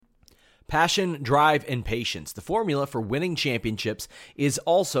Passion, drive, and patience. The formula for winning championships is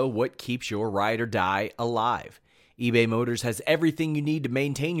also what keeps your ride or die alive. eBay Motors has everything you need to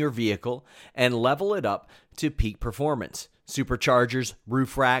maintain your vehicle and level it up to peak performance. Superchargers,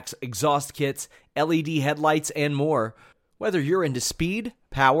 roof racks, exhaust kits, LED headlights, and more. Whether you're into speed,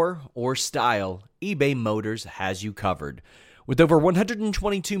 power, or style, eBay Motors has you covered. With over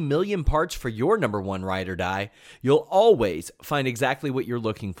 122 million parts for your number one ride or die, you'll always find exactly what you're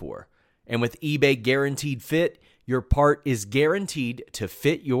looking for. And with eBay Guaranteed Fit, your part is guaranteed to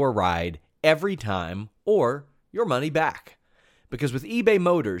fit your ride every time or your money back. Because with eBay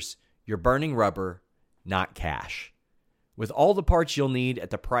Motors, you're burning rubber, not cash. With all the parts you'll need at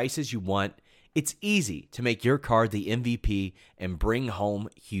the prices you want, it's easy to make your car the MVP and bring home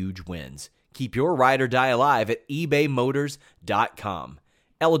huge wins. Keep your ride or die alive at ebaymotors.com.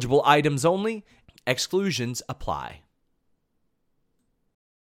 Eligible items only. Exclusions apply.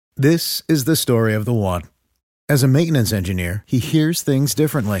 This is the story of the one. As a maintenance engineer, he hears things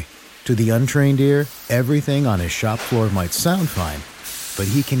differently. To the untrained ear, everything on his shop floor might sound fine, but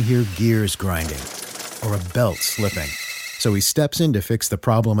he can hear gears grinding or a belt slipping. So he steps in to fix the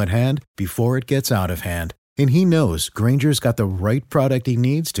problem at hand before it gets out of hand. And he knows Grainger's got the right product he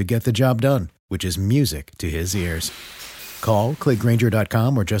needs to get the job done, which is music to his ears. Call, click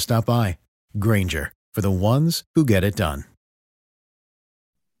Grainger.com, or just stop by. Grainger, for the ones who get it done.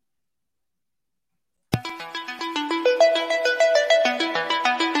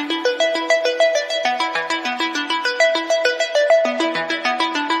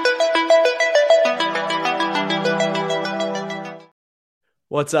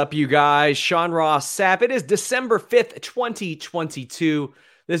 What's up, you guys? Sean Ross Sapp. It is December 5th, 2022.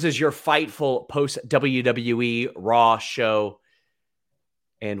 This is your Fightful post-WWE Raw show.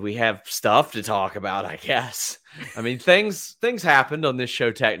 And we have stuff to talk about, I guess. I mean, things happened on this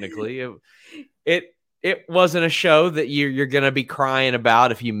show, technically. It wasn't a show that you're going to be crying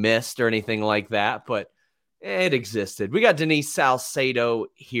about if you missed or anything like that, but it existed. We got Denise Salcedo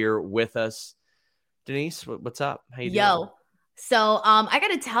here with us. Denise, what's up? How you doing? So I got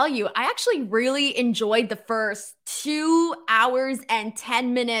to tell you, I actually really enjoyed the first 2 hours and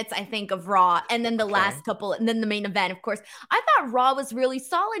 10 minutes, I think, of Raw. And then the last couple, and then the main event, of course. I thought Raw was really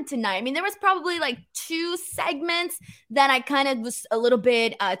solid tonight. I mean, there was probably like 2 segments that I kind of was a little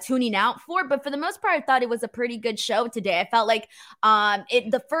bit tuning out for. But for the most part, I thought it was a pretty good show today. I felt like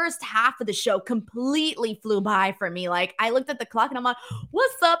the first half of the show completely flew by for me. Like, I looked at the clock and I'm like,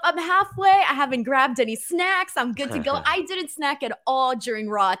 what's up? I'm halfway. I haven't grabbed any snacks. I'm good to go. I didn't snack at all during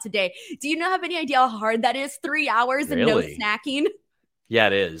Raw today. Do you have any idea how hard that is? 3 hours and no snacking? Yeah,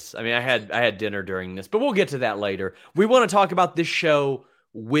 it is. I mean, I had dinner during this, but we'll get to that later. We want to talk about this show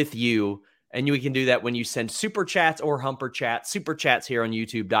with you, and we can do that when you send super chats or humper chats. Super chats here on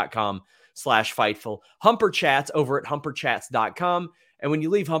youtube.com/Fightful. Humper chats over at humperchats.com. And when you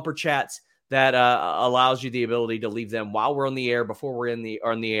leave humper chats, that allows you the ability to leave them while we're on the air, before we're on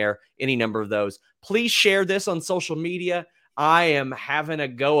the air, any number of those. Please share this on social media. I am having a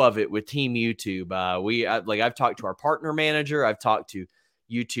go of it with Team YouTube. I've talked to our partner manager. I've talked to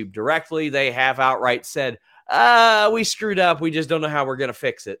YouTube directly. They have outright said, we screwed up. We just don't know how we're going to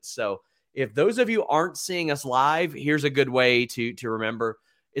fix it. So if those of you aren't seeing us live, here's a good way to remember.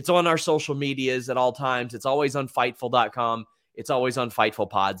 It's on our social medias at all times. It's always on Fightful.com. It's always on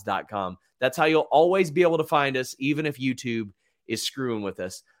FightfulPods.com. That's how you'll always be able to find us, even if YouTube is screwing with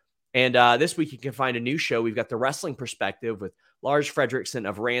us. And this week you can find a new show. We've got The Wrestling Perspective with Lars Fredrickson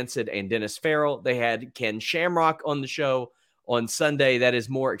of Rancid and Dennis Farrell. They had Ken Shamrock on the show on Sunday. That is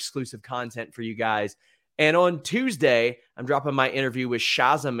more exclusive content for you guys. And on Tuesday, I'm dropping my interview with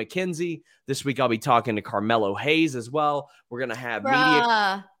Shaza McKenzie. This week I'll be talking to Carmelo Hayes as well. We're going to have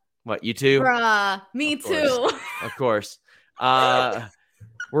media. What, you too? Me too. Of course. We're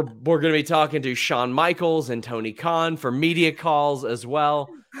going to be talking to Shawn Michaels and Tony Khan for media calls as well.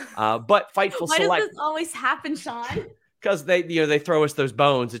 But Fightful Why Select. Why does this always happen, Sean? Because they throw us those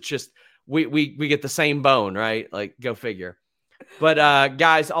bones. It's just we get the same bone, right? Like, go figure. But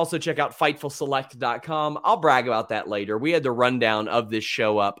guys, also check out FightfulSelect.com. I'll brag about that later. We had the rundown of this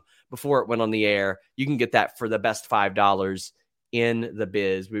show up before it went on the air. You can get that for the best $5 in the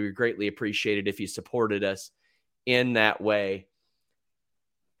biz. We would greatly appreciate it if you supported us in that way.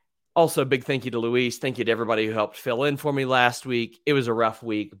 Also, big thank you to Luis. Thank you to everybody who helped fill in for me last week. It was a rough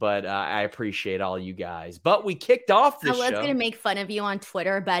week, but I appreciate all you guys. But we kicked off this show. I was going to make fun of you on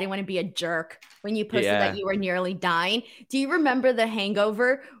Twitter about I didn't want to be a jerk when you posted that you were nearly dying. Do you remember The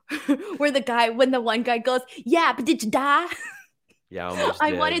Hangover where when the one guy goes, yeah, but did you die? Yeah, I almost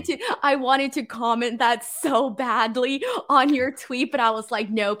I did. wanted to comment that so badly on your tweet, but I was like,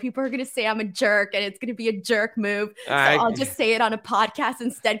 no, people are gonna say I'm a jerk and it's gonna be a jerk move. So I'll just say it on a podcast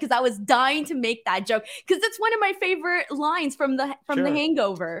instead because I was dying to make that joke because it's one of my favorite lines from the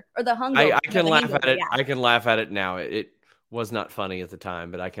Hangover or the Hungover. I can laugh at it. Yeah. I can laugh at it now. It was not funny at the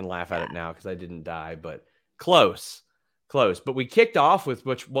time, but I can laugh at it now because I didn't die. But close. But we kicked off with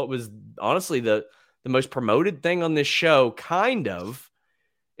what was honestly the most promoted thing on this show, kind of.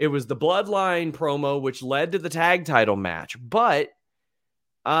 It was the Bloodline promo, which led to the tag title match. But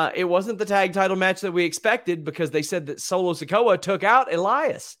it wasn't the tag title match that we expected because they said that Solo Sikoa took out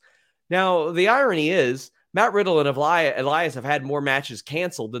Elias. Now, the irony is Matt Riddle and Elias have had more matches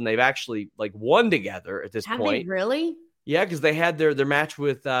canceled than they've actually won together at this point. Have they really? Yeah, because they had their match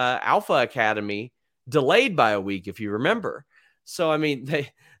with Alpha Academy delayed by a week, if you remember. So, I mean,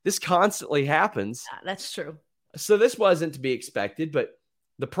 this constantly happens. Yeah, that's true. So this wasn't to be expected, but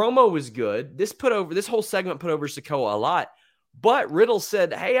the promo was good. This whole segment put over Sikoa a lot. But Riddle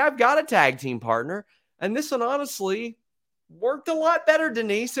said, hey, I've got a tag team partner. And this one honestly worked a lot better,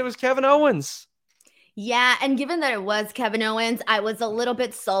 Denise. It was Kevin Owens. Yeah, and given that it was Kevin Owens, I was a little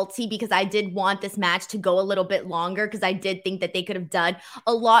bit salty because I did want this match to go a little bit longer because I did think that they could have done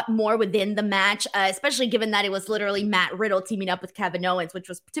a lot more within the match, especially given that it was literally Matt Riddle teaming up with Kevin Owens, which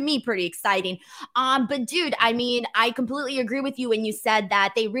was, to me, pretty exciting. But dude, I mean, I completely agree with you when you said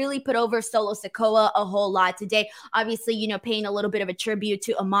that they really put over Solo Sikoa a whole lot today. Obviously, paying a little bit of a tribute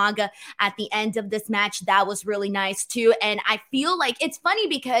to Umaga at the end of this match. That was really nice too. And I feel like it's funny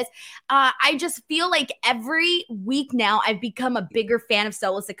because I just feel like every week now I've become a bigger fan of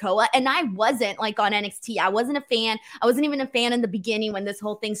Solo Sikoa, and I wasn't on NXT. I wasn't a fan. I wasn't even a fan in the beginning when this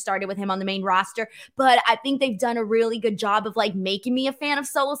whole thing started with him on the main roster, but I think they've done a really good job of making me a fan of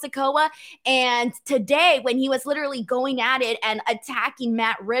Solo Sikoa. And today when he was literally going at it and attacking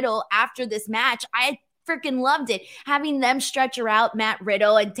Matt Riddle after this match, I freaking loved it. Having them stretch out Matt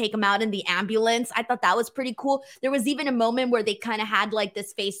Riddle and take him out in the ambulance, I thought that was pretty cool. There was even a moment where they kind of had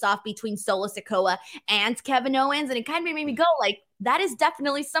this face-off between Solo Sikoa and Kevin Owens, and it kind of made me go that is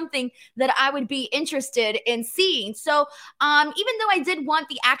definitely something that I would be interested in seeing. So even though I did want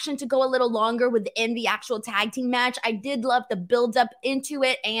the action to go a little longer within the actual tag team match, I did love the build up into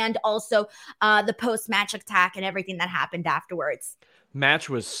it and also the post-match attack and everything that happened afterwards. Match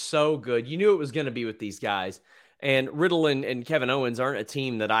was so good. You knew it was going to be with these guys. And Riddle and Kevin Owens aren't a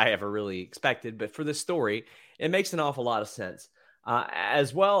team that I ever really expected. But for this story, it makes an awful lot of sense.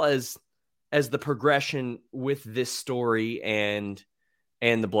 As well as the progression with this story and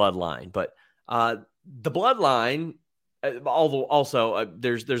the Bloodline. But the Bloodline, although also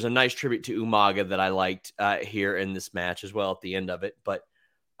there's a nice tribute to Umaga that I liked here in this match as well at the end of it. But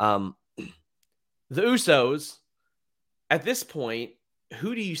the Usos, at this point,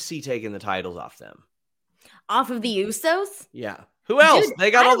 who do you see taking the titles off them? Off of the Usos? Yeah. Who else? Dude,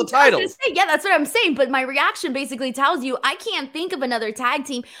 they got all the titles. Yeah, that's what I'm saying. But my reaction basically tells you I can't think of another tag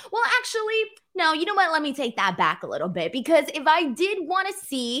team. Well, actually, no, you know what? Let me take that back a little bit. Because if I did want to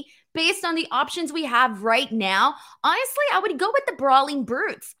see, based on the options we have right now, honestly, I would go with the Brawling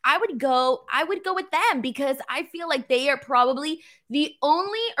Brutes. I would go with them because I feel like they are probably the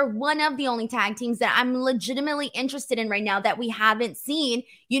only or one of the only tag teams that I'm legitimately interested in right now that we haven't seen,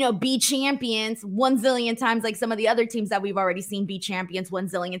 be champions 1 zillion times like some of the other teams that we've already seen be champions 1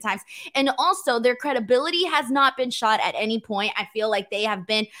 zillion times. And also their credibility has not been shot at any point. I feel like they have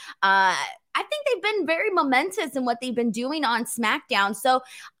been I think they've been very momentous in what they've been doing on SmackDown. So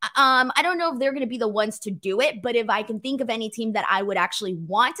I don't know if they're going to be the ones to do it, but if I can think of any team that I would actually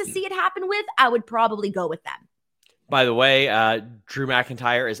want to see it happen with, I would probably go with them. By the way, Drew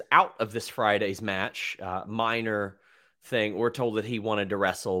McIntyre is out of this Friday's match. Minor thing. We're told that he wanted to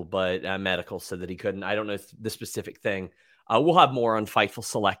wrestle, but medical said that he couldn't. I don't know the specific thing. We'll have more on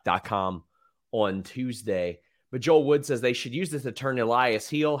FightfulSelect.com on Tuesday. But Joel Wood says they should use this to turn Elias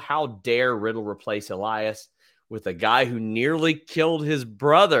heel. How dare Riddle replace Elias with a guy who nearly killed his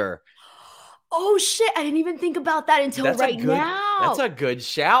brother? Oh, shit. I didn't even think about that until now. That's a good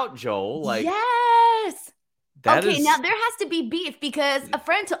shout, Joel. Yes. Now there has to be beef because a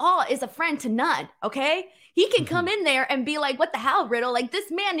friend to all is a friend to none, okay? He can come in there and be like, what the hell, Riddle? This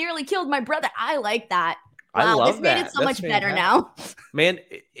man nearly killed my brother. I like that. Wow, I love this made it so much better now. Man,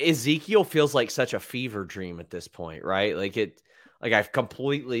 Ezekiel feels like such a fever dream at this point, right? I've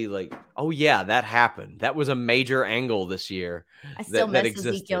completely oh yeah, that happened. That was a major angle this year. I still miss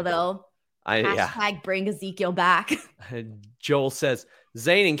Ezekiel though. Hashtag bring Ezekiel back. Joel says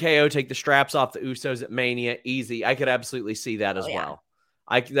Zayn and KO take the straps off the Usos at Mania. Easy. I could absolutely see that as well.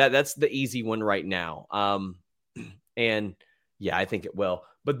 That's the easy one right now. And Yeah, I think it will.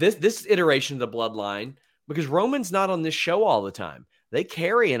 But this iteration of the Bloodline, because Roman's not on this show all the time, they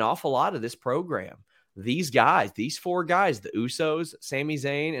carry an awful lot of this program. These guys, these four guys, the Usos, Sami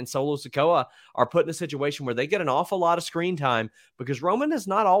Zayn, and Solo Sikoa, are put in a situation where they get an awful lot of screen time because Roman is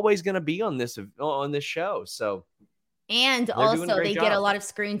not always going to be on this show. So, and also they get a lot of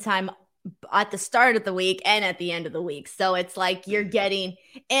screen time at the start of the week and at the end of the week. So it's like you're getting,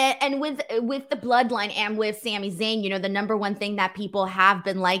 and with the Bloodline and with Sami Zayn, you know, the number one thing that people have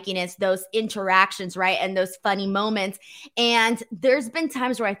been liking is those interactions, right? And those funny moments. And there's been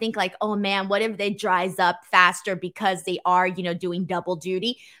times where I think like, oh man, what if they dries up faster because they are, you know, doing double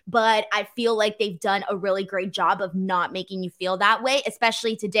duty? But I feel like they've done a really great job of not making you feel that way,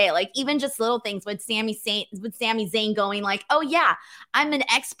 especially today. Like even just little things with Sami Zayn going like, oh yeah, I'm an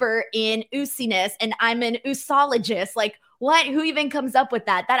expert in oosiness and I'm an oosologist. Like what? Who even comes up with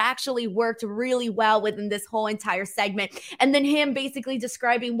that? That actually worked really well within this whole entire segment. And then him basically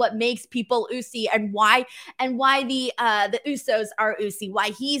describing what makes people oozy and why the Usos are oozy,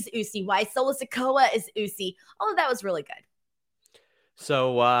 why he's oozy, why Solo Sikoa is oozy. All of that was really good.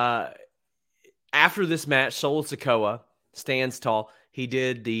 So after this match, Solo Sikoa stands tall. He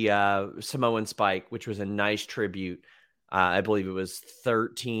did the Samoan Spike, which was a nice tribute. I believe it was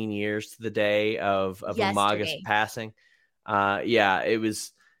 13 years to the day of Umaga's passing. Yeah, it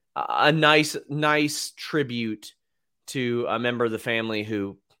was a nice tribute to a member of the family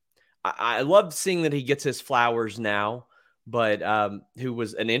who I love seeing that he gets his flowers now, but who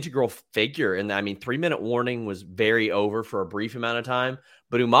was an integral figure. And I mean, 3-minute warning was very over for a brief amount of time,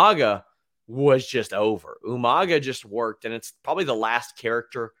 but Umaga was just over. Umaga just worked, and it's probably the last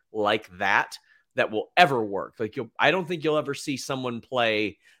character like that will ever work. Like I don't think you'll ever see someone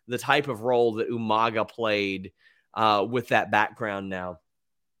play the type of role that Umaga played with that background now.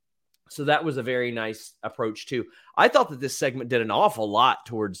 So that was a very nice approach too. I thought that this segment did an awful lot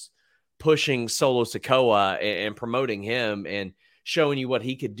towards pushing Solo Sikoa and promoting him and showing you what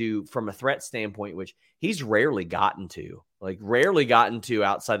he could do from a threat standpoint, which he's rarely gotten to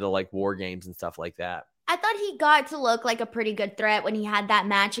outside of like war games and stuff like that. I thought he got to look like a pretty good threat when he had that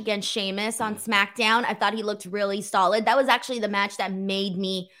match against Sheamus on SmackDown. I thought he looked really solid. That was actually the match that made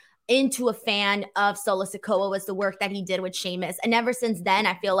me into a fan of Solo Sikoa, was the work that he did with Sheamus. And ever since then,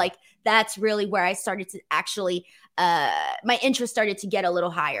 I feel like that's really where I started to actually, my interest started to get a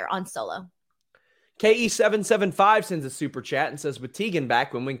little higher on Solo. KE775 sends a super chat and says, with Tegan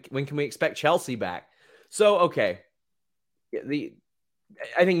back, when can we expect Chelsea back? So, okay.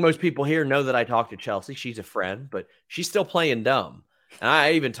 I think most people here know that I talked to Chelsea. She's a friend, but she's still playing dumb. And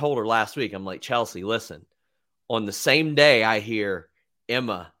I even told her last week, I'm like, Chelsea, listen, on the same day I hear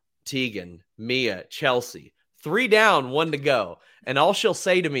Emma, Tegan, Mia, Chelsea, 3 down, 1 to go. And all she'll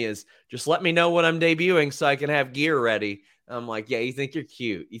say to me is, just let me know when I'm debuting so I can have gear ready. And I'm like, yeah, you think you're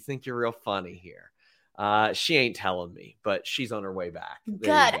cute. You think you're real funny here. She ain't telling me, but she's on her way back. Good.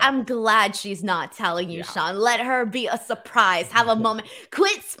 I'm glad she's not telling you, Sean. Let her be a surprise. Have a moment.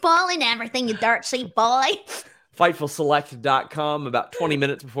 Quit spoiling everything, you dirt sheep boy. FightfulSelect.com. About 20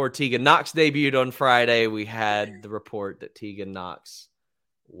 minutes before Tegan Nox debuted on Friday, we had the report that Tegan Nox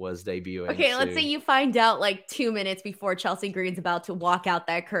was debuting. Okay, let's say you find out like 2 minutes before Chelsea Green's about to walk out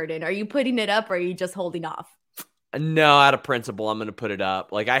that curtain. Are you putting it up or are you just holding off? No, out of principle, I'm going to put it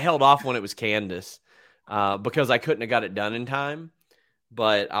up. Like I held off when it was Candace. Because I couldn't have got it done in time,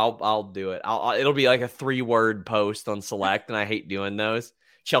 but I'll do it. It'll be like a 3-word post on Select, and I hate doing those.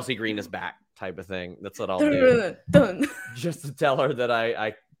 Chelsea Green is back type of thing. That's what I'll do. Just to tell her that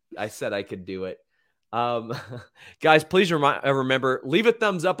I said I could do it. Guys, please remember, leave a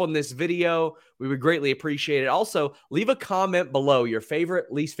thumbs up on this video. We would greatly appreciate it. Also, leave a comment below your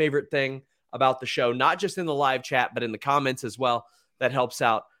favorite, least favorite thing about the show, not just in the live chat, but in the comments as well. That helps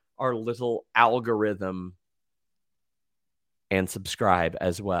out our little algorithm, and subscribe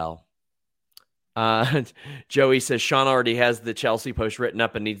as well. Joey says Sean already has the Chelsea post written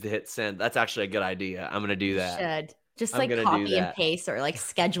up and needs to hit send. That's actually a good idea. I'm going to do that. Should just like copy and paste or like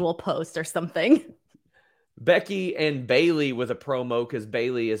schedule post or something. Becky and Bayley with a promo because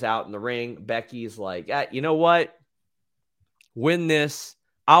Bayley is out in the ring. Becky's like, you know what? Win this.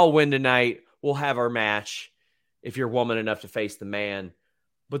 I'll win tonight. We'll have our match if you're woman enough to face the man.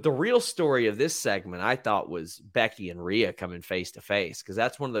 But the real story of this segment, I thought, was Becky and Rhea coming face to face, because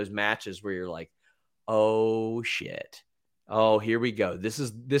that's one of those matches where you're like, oh, shit. Oh, here we go. This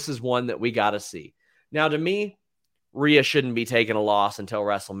is one that we got to see. Now, to me, Rhea shouldn't be taking a loss until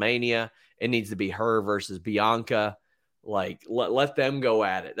WrestleMania. It needs to be her versus Bianca. Like, let them go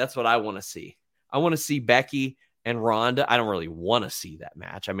at it. That's what I want to see. I want to see Becky and Ronda. I don't really want to see that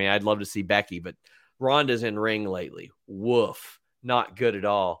match. I mean, I'd love to see Becky, but Ronda's in ring lately. Woof. Not good at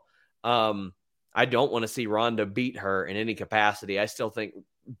all. I don't want to see Ronda beat her in any capacity. I still think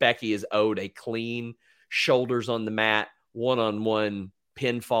Becky is owed a clean, shoulders on the mat, one-on-one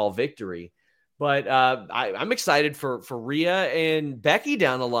pinfall victory. But I'm excited for Rhea and Becky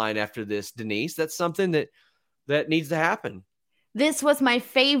down the line after this, Denise. That's something that needs to happen. This was my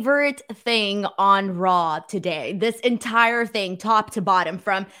favorite thing on Raw today. This entire thing, top to bottom,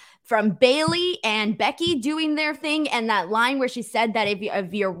 from Bayley and Becky doing their thing, and that line where she said that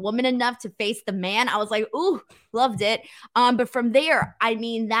if you're woman enough to face the man, I was like, ooh, loved it. But from there, I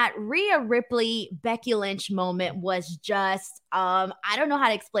mean, that Rhea Ripley Becky Lynch moment was just, I don't know how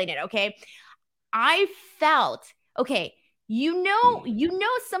to explain it. Okay, I felt okay. You know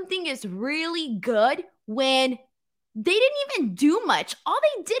something is really good when they didn't even do much. All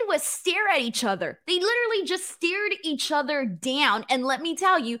they did was stare at each other. They literally just stared each other down. And let me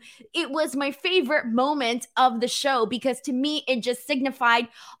tell you, it was my favorite moment of the show because to me, it just signified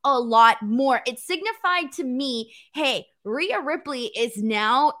a lot more. It signified to me, hey, Rhea Ripley is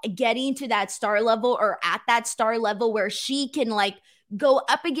now getting to that star level or at that star level where she can like go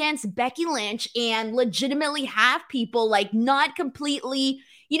up against Becky Lynch and legitimately have people like not completely,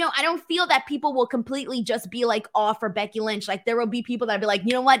 I don't feel that people will completely just be like off for Becky Lynch. Like there will be people that be like,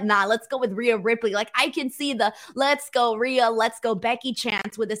 you know what? Nah, let's go with Rhea Ripley. Like I can see the let's go Rhea, let's go Becky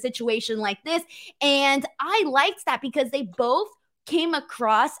chance with a situation like this. And I liked that because they both came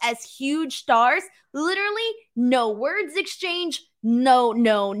across as huge stars. Literally no words exchange. No,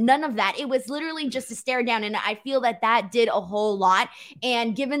 none of that. It was literally just a stare down. And I feel that did a whole lot.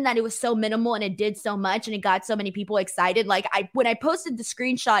 And given that it was so minimal and it did so much and it got so many people excited, like when I posted the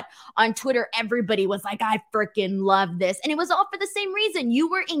screenshot on Twitter, everybody was like, I freaking love this. And it was all for the same reason. You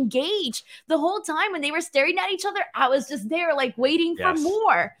were engaged the whole time when they were staring at each other. I was just there like waiting for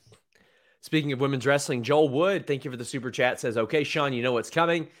more. Speaking of women's wrestling, Joel Wood, thank you for the super chat, says, okay, Sean, you know what's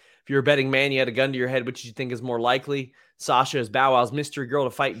coming. If you're a betting man, you had a gun to your head, which you think is more likely? Sasha is Bow Wow's mystery girl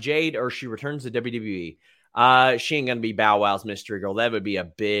to fight Jade, or she returns to WWE? She ain't going to be Bow Wow's mystery girl. That would be a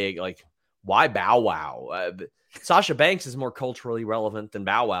big, like, why Bow Wow? Sasha Banks is more culturally relevant than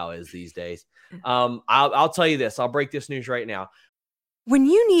Bow Wow is these days. I'll tell you this. I'll break this news right now. When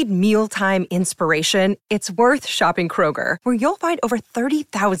you need mealtime inspiration, it's worth shopping Kroger, where you'll find over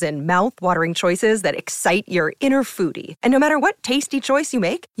 30,000 mouth-watering choices that excite your inner foodie. And no matter what tasty choice you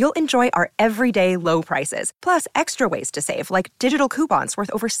make, you'll enjoy our everyday low prices, plus extra ways to save, like digital coupons worth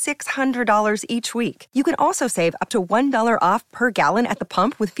over $600 each week. You can also save up to $1 off per gallon at the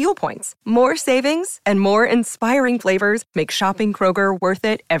pump with fuel points. More savings and more inspiring flavors make shopping Kroger worth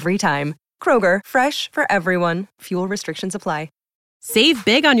it every time. Kroger, fresh for everyone. Fuel restrictions apply. Save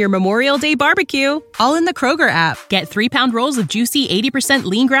big on your Memorial Day barbecue, all in the Kroger app. Get 3-pound rolls of juicy 80%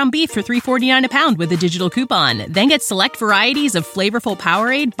 lean ground beef for $3.49 a pound with a digital coupon. Then get select varieties of flavorful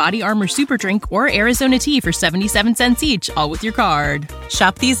Powerade, Body Armor Super Drink, or Arizona tea for 77 cents each, all with your card.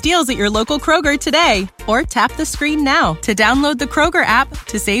 Shop these deals at your local Kroger today, or tap the screen now to download the Kroger app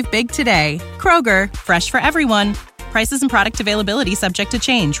to save big today. Kroger, fresh for everyone. Prices and product availability subject to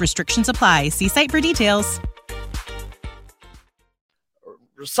change. Restrictions apply. See site for details.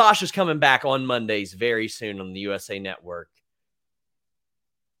 Sasha's coming back on Mondays very soon on the USA Network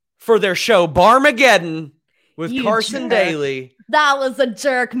for their show Barmageddon with Carson Daly. That was a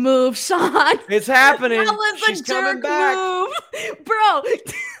jerk move, Sean. It's happening. That was She's a jerk coming back. move. Bro,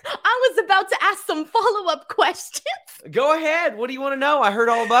 I was about to ask some follow-up questions. Go ahead. What do you want to know? I heard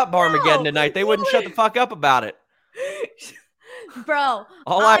all about Barmageddon tonight. They wouldn't shut the fuck up about it. Bro,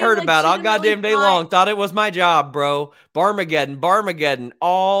 all I heard about all goddamn day long. Thought it was my job, bro. Barmageddon,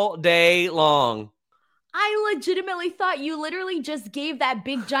 all day long. I legitimately thought you literally just gave that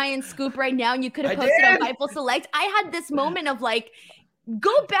big giant scoop right now and you could have posted on Fightful Select. I had this moment of like,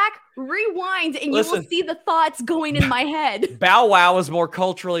 go back, rewind, and you will see the thoughts going in my head. Bow Wow is more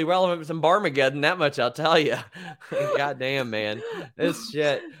culturally relevant than Barmageddon, that much I'll tell you. Goddamn, man. This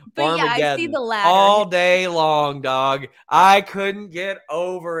shit. But yeah, I see the ladder. All day long, dog. I couldn't get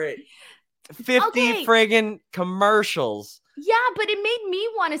over it. 50 friggin' commercials. Yeah, but it made me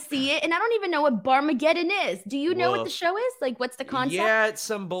want to see it, and I don't even know what Barmageddon is. Do you know what the show is? Like, what's the concept? Yeah, it's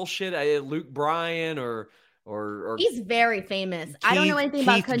some bullshit. Luke Bryan or he's very famous. Keith, I don't know anything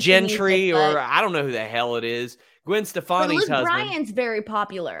about country Gentry music, or I don't know who the hell it is. Gwen Stefani's husband. Luke Bryan's very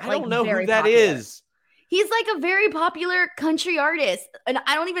popular. I don't know who that is. He's like a very popular country artist, and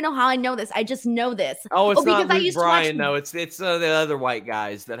I don't even know how I know this. I just know this. Oh, it's not Luke Bryan, no. It's the other white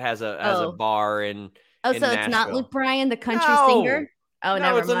guys that has a bar in. Oh, so Nashville. It's not Luke Bryan, the country singer. Oh,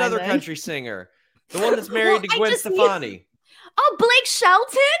 no, it's another country singer, the one that's married to Gwen Stefani. Oh, Blake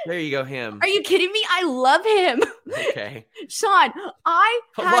Shelton? There you go, him. Are you kidding me? I love him. Okay. Sean, I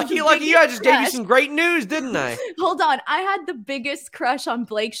had Lucky you. I just gave you some great news, didn't I? Hold on. I had the biggest crush on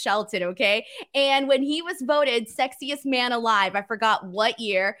Blake Shelton, okay? And when he was voted sexiest man alive, I forgot what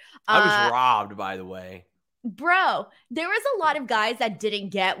year. I was robbed, by the way. Bro, there was a lot of guys that didn't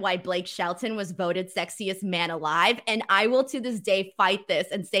get why Blake Shelton was voted sexiest man alive. And I will to this day fight this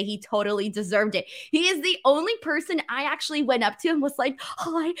and say he totally deserved it. He is the only person I actually went up to and was like,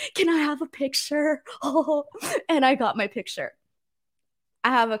 hi, can I have a picture? Oh, and I got my picture.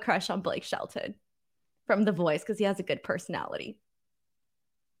 I have a crush on Blake Shelton from The Voice because he has a good personality.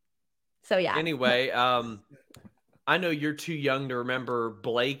 So yeah. Anyway, I know you're too young to remember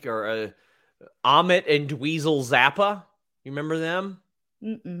Blake or Amit and Dweezil Zappa. You remember them?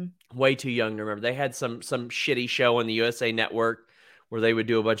 Mm-mm. Way too young to remember. They had some shitty show on the USA Network where they would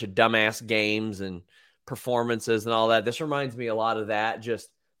do a bunch of dumbass games and performances and all that. This reminds me a lot of that, just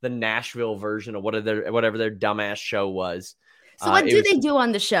the Nashville version of whatever their dumbass show was. So what do they do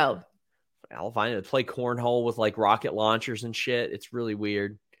on the show? I'll find it. Play cornhole with like rocket launchers and shit. It's really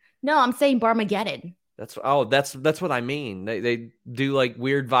weird. No, I'm saying Barmageddon. That's what I mean. They do like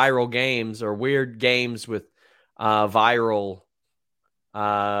weird viral games or weird games with viral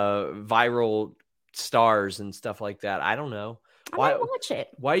stars and stuff like that. I don't know. I might watch it.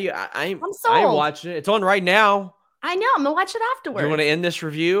 Why you? I'm sold. I ain't watching it. It's on right now. I know. I'm gonna watch it afterwards. You want to end this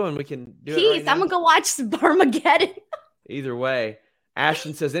review and we can do Peace. it right now? I'm gonna go watch Barmageddon. Either way.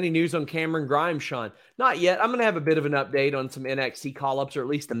 Ashton says, any news on Cameron Grimes, Sean? Not yet. I'm going to have a bit of an update on some NXT call-ups, or at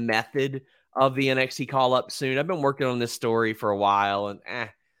least the method of the NXT call-up soon. I've been working on this story for a while, and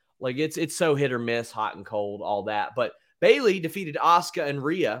like it's so hit or miss, hot and cold, all that. But Bayley defeated Asuka and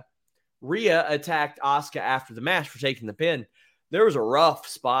Rhea. Rhea attacked Asuka after the match for taking the pin. There was a rough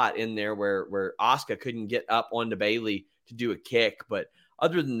spot in there where Asuka couldn't get up onto Bayley to do a kick. But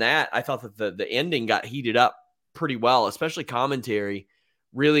other than that, I thought that the ending got heated up pretty well, especially commentary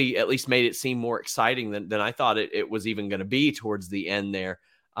really at least made it seem more exciting than I thought it was even going to be towards the end there.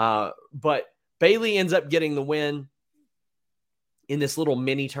 But Bayley ends up getting the win in this little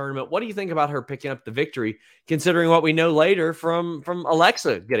mini tournament. What do you think about her picking up the victory, considering what we know later from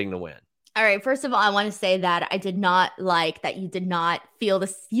Alexa getting the win? All right. First of all, I want to say that I did not like that you did not feel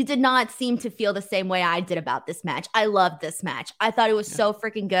this. You did not seem to feel the same way I did about this match. I loved this match. I thought it was so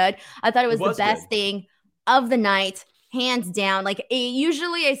freaking good. I thought it was the best thing of the night, hands down. Like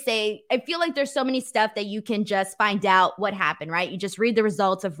usually I feel like there's so many stuff that you can just find out what happened, right? You just read the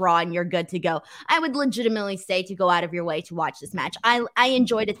results of Raw and you're good to go. I would legitimately say to go out of your way to watch this match. I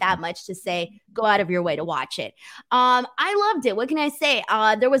enjoyed it that much to say go out of your way to watch it. I loved it. What can I say?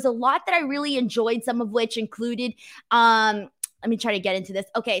 There was a lot that I really enjoyed, some of which included let me try to get into this.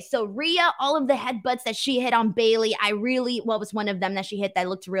 Okay, so Rhea, all of the headbutts that she hit on Bayley, what was one of them that she hit that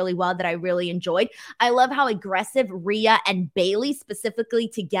looked really well that I really enjoyed? I love how aggressive Rhea and Bayley specifically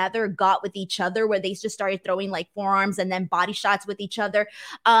together got with each other, where they just started throwing like forearms and then body shots with each other.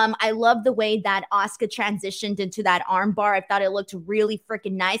 I love the way that Asuka transitioned into that arm bar. I thought it looked really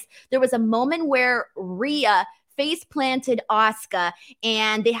freaking nice. There was a moment where Rhea face planted Asuka,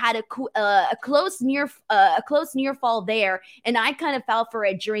 and they had a close near fall there, and I kind of fell for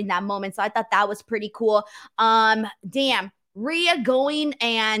it during that moment. So I thought that was pretty cool. Damn, Rhea going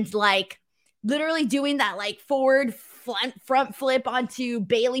and like literally doing that like forward front flip onto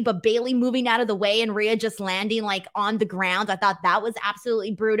Bayley, but Bayley moving out of the way and Rhea just landing like on the ground. I thought that was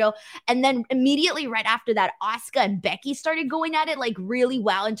absolutely brutal. And then immediately right after that, Asuka and Becky started going at it like really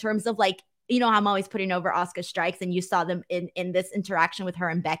well in terms of like, you know, I'm always putting over Asuka strikes, and you saw them in this interaction with her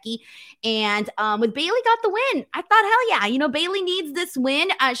and Becky. And with Bayley got the win. I thought, hell yeah, you know, Bayley needs this win.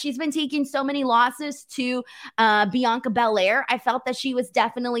 She's been taking so many losses to Bianca Belair. I felt that she was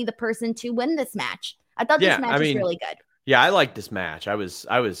definitely the person to win this match. I thought this match was really good. Yeah, I liked this match. I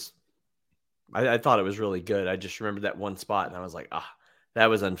thought it was really good. I just remember that one spot, and I was like, that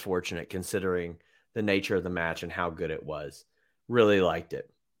was unfortunate considering the nature of the match and how good it was. Really liked it.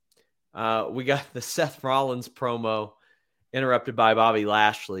 We got the Seth Rollins promo interrupted by Bobby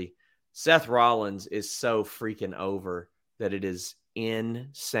Lashley. Seth Rollins is so freaking over that it is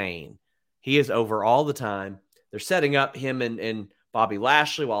insane. He is over all the time. They're setting up him and Bobby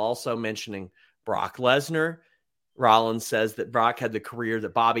Lashley while also mentioning Brock Lesnar. Rollins says that Brock had the career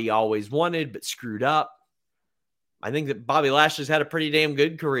that Bobby always wanted but screwed up. I think that Bobby Lashley's had a pretty damn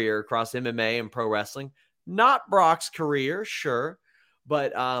good career across MMA and pro wrestling. Not Brock's career, sure,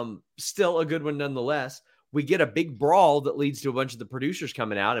 but still a good one nonetheless. We get a big brawl that leads to a bunch of the producers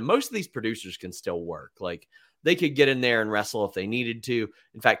coming out, and most of these producers can still work. Like, they could get in there and wrestle if they needed to.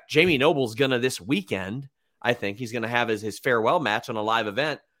 In fact, Jamie Noble's gonna this weekend I think he's going to have his farewell match on a live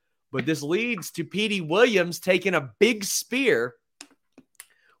event. But this leads to Petey Williams taking a big spear.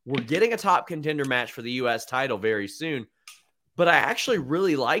 We're getting a top contender match for the U.S. title very soon. But I actually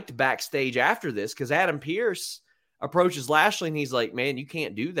really liked backstage after this because Adam Pearce approaches Lashley and he's like, man, you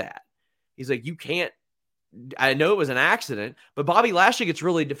can't do that. He's like, you can't. I know it was an accident, but Bobby Lashley gets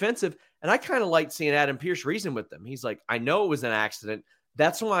really defensive. And I kind of liked seeing Adam Pearce reason with them. He's like, I know it was an accident.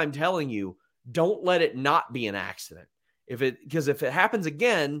 That's why I'm telling you, don't let it not be an accident. Because if it happens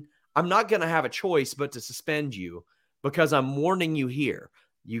again, I'm not going to have a choice but to suspend you because I'm warning you here.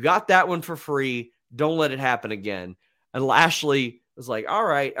 You got that one for free. Don't let it happen again. And Lashley was like, all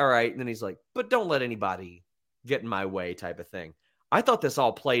right. And then he's like, but don't let anybody get in my way type of thing. I thought this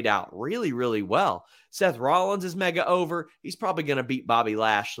all played out really, really well. Seth Rollins is mega over. He's probably going to beat Bobby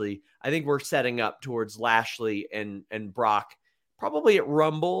Lashley. I think we're setting up towards Lashley and Brock probably at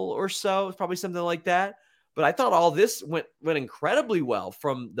Rumble or so. It's probably something like that. But I thought all this went incredibly well,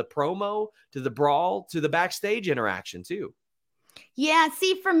 from the promo to the brawl to the backstage interaction too. Yeah,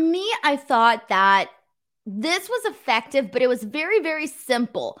 see, for me, I thought that this was effective, but it was very, very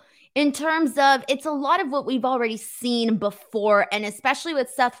simple in terms of it's a lot of what we've already seen before. And especially with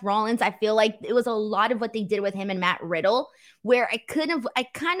Seth Rollins, I feel like it was a lot of what they did with him and Matt Riddle, where I kind of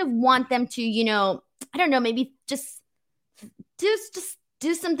want them to, I don't know, maybe just do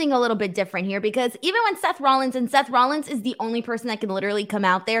something a little bit different here, because even when Seth Rollins is the only person that can literally come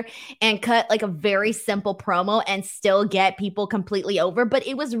out there and cut like a very simple promo and still get people completely over. But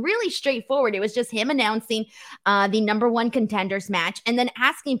it was really straightforward. It was just him announcing the number one contenders match and then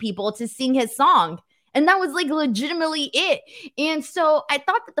asking people to sing his song. And that was like legitimately it. And so I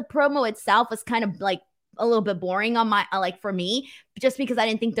thought that the promo itself was kind of like a little bit boring on my, for me, just because I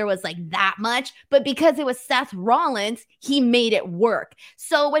didn't think there was like that much, but because it was Seth Rollins, he made it work.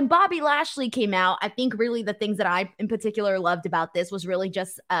 So when Bobby Lashley came out, I think really the things that I in particular loved about this was really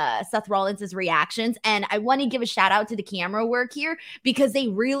just Seth Rollins' reactions. And I want to give a shout out to the camera work here, because they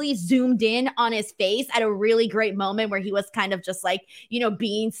really zoomed in on his face at a really great moment where he was kind of just like,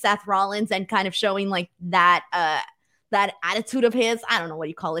 being Seth Rollins and kind of showing like that attitude of his, I don't know what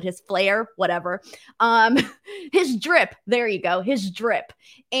you call it, his flair, whatever. His drip, there you go, his drip.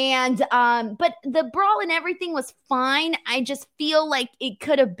 And, but the brawl and everything was fine. I just feel like it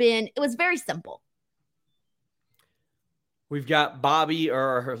was very simple. We've got Bobby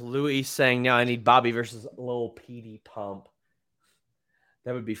or Louis saying, now I need Bobby versus Lil Petey Pump.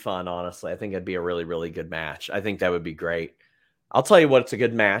 That would be fun, honestly. I think it'd be a really, really good match. I think that would be great. I'll tell you what, it's a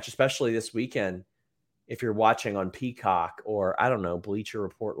good match, especially this weekend. If you're watching on Peacock or, I don't know, Bleacher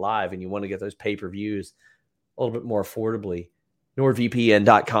Report Live, and you want to get those pay-per-views a little bit more affordably,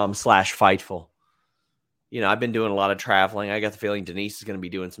 NordVPN.com/Fightful. I've been doing a lot of traveling. I got the feeling Denise is going to be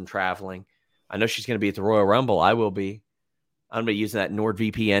doing some traveling. I know she's going to be at the Royal Rumble. I will be. I'm going to be using that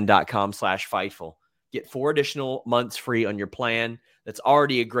NordVPN.com/Fightful. Get 4 additional months free on your plan. That's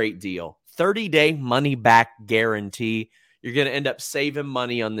already a great deal. 30-day money-back guarantee. You're going to end up saving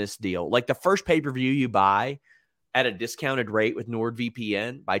money on this deal. Like the first pay-per-view you buy at a discounted rate with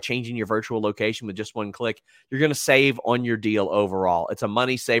NordVPN, by changing your virtual location with just one click, you're going to save on your deal overall. It's a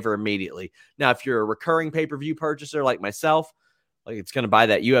money saver immediately. Now, if you're a recurring pay-per-view purchaser like myself, like it's going to buy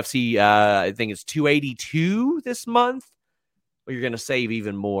that UFC, I think it's $282 this month, well, you're going to save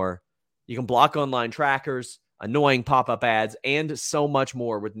even more. You can block online trackers, annoying pop-up ads, and so much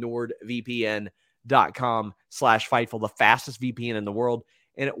more with NordVPN.com/Fightful, the fastest VPN in the world,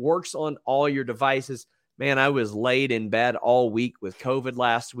 and it works on all your devices. Man, I was laid in bed all week with COVID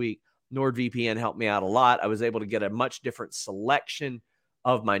last week. NordVPN helped me out a lot. I was able to get a much different selection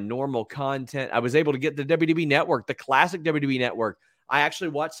of my normal content. I was able to get the WWE Network, the classic WWE Network. I actually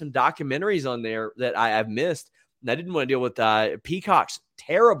watched some documentaries on there that I've missed, and I didn't want to deal with Peacock's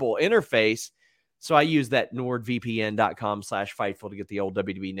terrible interface, so I used that NordVPN.com/Fightful to get the old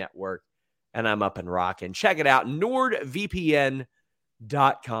WWE Network. And I'm up and rocking. Check it out.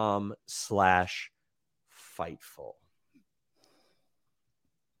 NordVPN.com/Fightful.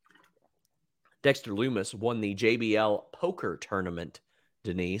 Dexter Lumis won the JBL poker tournament,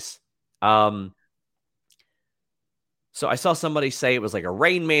 Denise. So I saw somebody say it was like a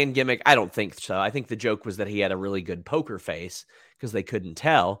Rain Man gimmick. I don't think so. I think the joke was that he had a really good poker face because they couldn't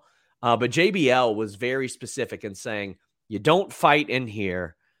tell. But JBL was very specific in saying, you don't fight in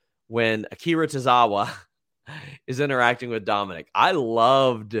here when Akira Tozawa is interacting with Dominic. I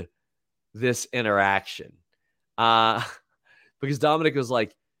loved this interaction because Dominic was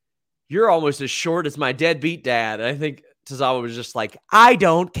like, you're almost as short as my deadbeat dad. And I think Tozawa was just like, I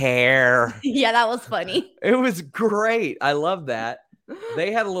don't care. Yeah, that was funny. It was great. I love that.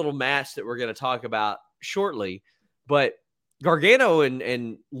 They had a little match that we're going to talk about shortly. But Gargano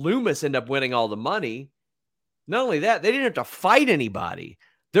and Loomis end up winning all the money. Not only that, they didn't have to fight anybody.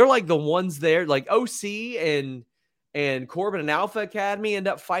 They're like the ones there, like OC and Corbin and Alpha Academy end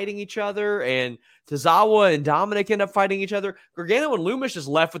up fighting each other, and Tozawa and Dominic end up fighting each other. Gargano and Loomis just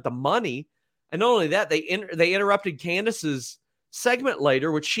left with the money. And not only that, they interrupted Candice's segment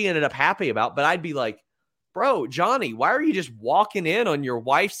later, which she ended up happy about. But I'd be like, bro, Johnny, why are you just walking in on your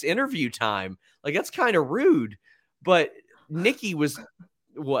wife's interview time? Like, that's kind of rude. But Nikki was...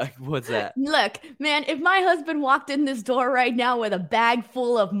 What's that? Look, man, if my husband walked in this door right now with a bag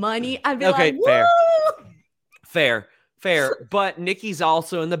full of money, I'd be okay, like, woo! Fair. But Nikki's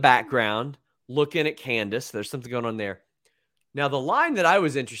also in the background looking at Candice. There's something going on there. Now, the line that I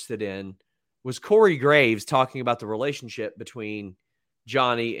was interested in was Corey Graves talking about the relationship between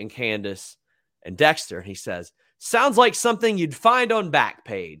Johnny and Candice and Dexter. And he says, sounds like something you'd find on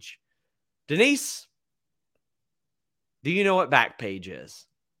Backpage. Denise, do you know what Backpage is?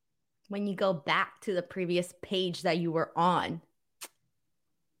 When you go back to the previous page that you were on.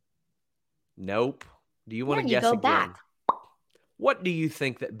 Nope. Do you want to guess go again? back. What do you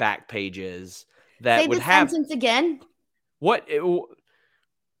think that Backpage is? That Say would the have sentence again. What do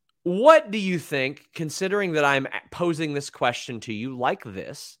you think, considering that I'm posing this question to you like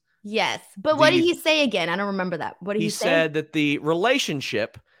this? Yes, but what did he say again? I don't remember that. What did he say? He said that the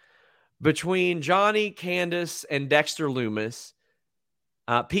relationship between Johnny, Candice, and Dexter Loomis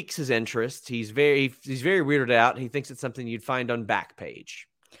piques his interest. He's very weirded out. He thinks it's something you'd find on Backpage.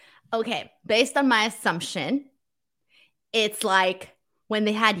 Okay, based on my assumption, it's like when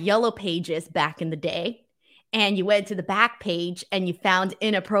they had yellow pages back in the day, and you went to the back page and you found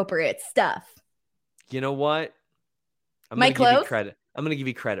inappropriate stuff. You know what? I'm My going to give you clothes? credit. I'm going to give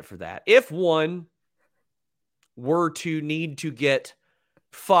you credit for that. If one were to need to get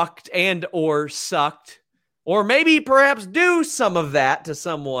fucked and or sucked, or maybe perhaps do some of that to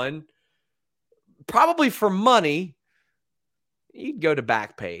someone, probably for money, you'd go to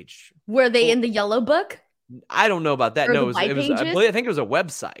Backpage. Were they in the yellow book? I don't know about that. Or No, the it was, white pages? I think it was a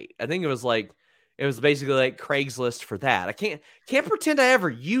website. I think it was basically like Craigslist for that. I can't pretend I ever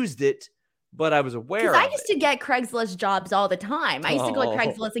used it, but I was aware of Because I used to get Craigslist jobs all the time. I used to go to Oh.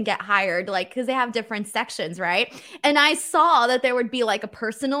 Craigslist and get hired, like, because they have different sections, right? And I saw that there would be like a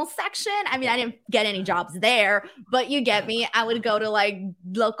personal section. I mean, I didn't get any jobs there, but you get me. I would go to like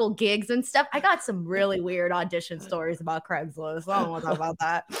local gigs and stuff. I got some really weird audition stories about Craigslist. I don't want to talk about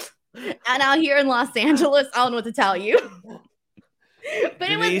that. And out here in Los Angeles, I don't know what to tell you. But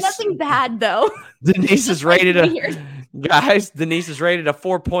it was Denise- nothing bad, though. Denise is Like rated weird. Denise is rated a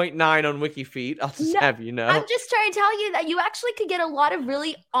 4.9 on WikiFeet. I'll just No, have you know. I'm just trying to tell you that you actually could get a lot of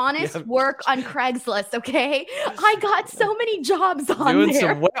really honest Yeah. work on Craigslist, okay? I got so many jobs on doing there.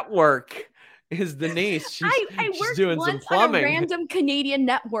 some wet work is Denise. She's, I she's worked doing some once on a plumbing. random Canadian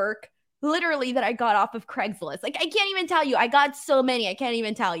network, literally, that I got off of Craigslist. Like, I can't even tell you. I got so many. I can't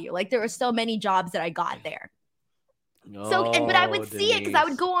even tell you. Like, there were so many jobs that I got there. But I would see it because I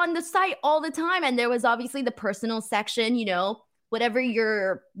would go on the site all the time, and there was obviously the personal section, you know, whatever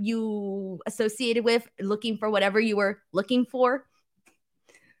you associated with, looking for whatever you were looking for.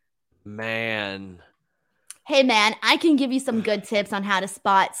 Man. Hey man, I can give you some good tips on how to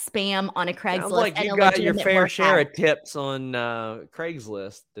spot spam on a Craigslist. Sounds like and you a got your legitimate fair work share ad. of tips on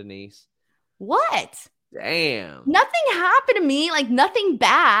Craigslist, Denise. What? Damn. Nothing happened to me, like nothing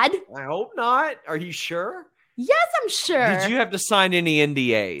bad. I hope not. Are you sure? Yes, I'm sure. Did you have to sign any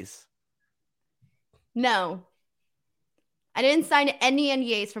NDAs? No. I didn't sign any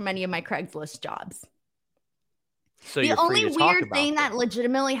NDAs from any of my Craigslist jobs. So The you're free only to talk weird about thing them. that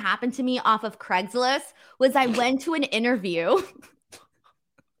legitimately happened to me off of Craigslist was I went to an interview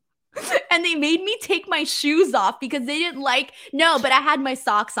and they made me take my shoes off because they didn't but I had my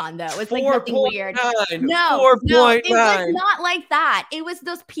socks on though. It's like nothing weird. 4.9, No, it 4.9. was not like that. It was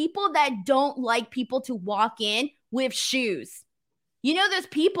those people that don't like people to walk in with shoes. You know, those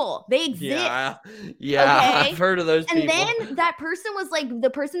people, they exist. Yeah, Okay. I've heard of those And people. then that person was like,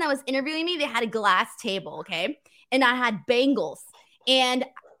 the person that was interviewing me, they had a glass table, okay? And I had bangles. And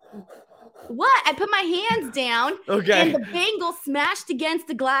what? I put my hands down Okay. and the bangle smashed against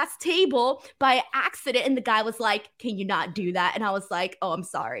the glass table by accident. And the guy was like, can you not do that? And I was like, oh, I'm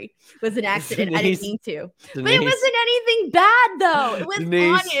sorry. It was an accident. I didn't Denise, mean to. But Denise, it wasn't anything bad, though. It was Denise,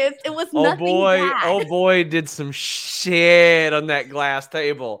 honest. It was oh nothing boy, bad. oh boy, did some shit on that glass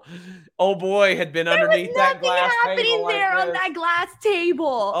table. Oh boy, had been There was underneath that nothing glass happening table like there on this. that glass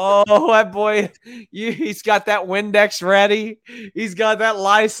table. Oh, that boy, he's got that Windex ready. He's got that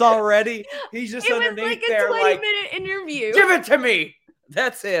Lysol ready. He's just It was underneath like a there, 20-minute like, interview. give it to me.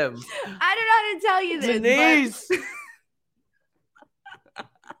 That's him. I don't know how to tell you this. Denise.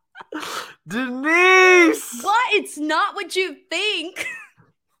 Denise. What? It's not what you think.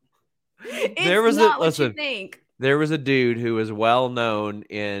 It's There was not a what listen. you think. There was a dude who was well known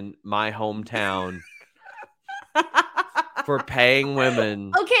in my hometown for paying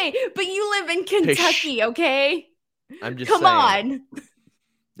women. Okay, but you live in Kentucky, okay? I'm just Come saying.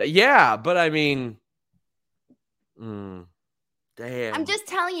 on. Yeah, but I mean, damn. I'm just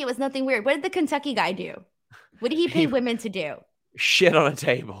telling you, it's nothing weird. What did the Kentucky guy do? What did he pay women to do? Shit on a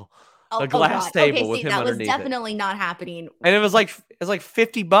table. A glass God. table okay, with see, him that was underneath definitely not happening. And it was like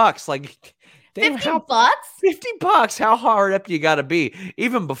 $50. Like, damn, $50? $50? How hard up you got to be?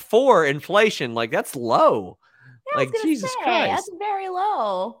 Even before inflation, like that's low. Yeah, Like Jesus Christ, that's very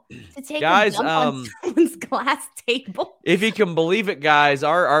low to take guys. a dump on someone's glass table. If you can believe it, guys,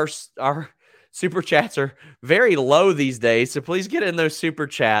 our super chats are very low these days. So please get in those super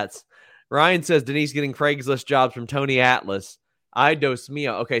chats. Ryan says Denise getting Craigslist jobs from Tony Atlas. I dos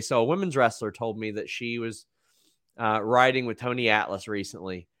mio. Okay, so a women's wrestler told me that she was riding with Tony Atlas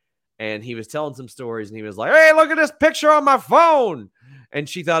recently, and he was telling some stories, and he was like, "Hey, look at this picture on my phone," and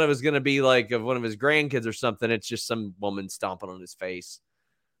she thought it was going to be like of one of his grandkids or something. It's just some woman stomping on his face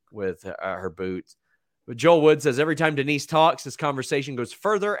with her boots. But Joel Wood says every time Denise talks, this conversation goes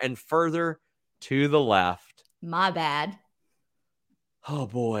further and further to the left. My bad. Oh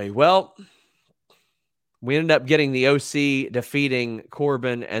boy. Well, we ended up getting the OC defeating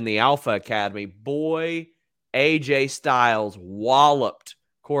Corbin and the Alpha Academy. Boy, AJ Styles walloped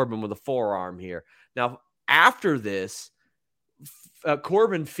Corbin with a forearm here. Now, after this,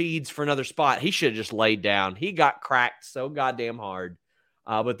 Corbin feeds for another spot. He should have just laid down. He got cracked so goddamn hard.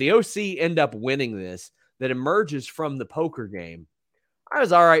 But the OC end up winning this. That emerges from the poker game. I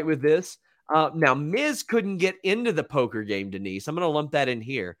was all right with this. Now, Miz couldn't get into the poker game, Denise. I'm going to lump that in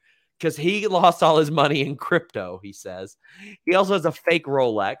here because he lost all his money in crypto, he says. He also has a fake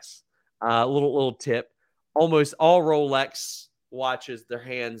Rolex. Little tip. Almost all Rolex watches, their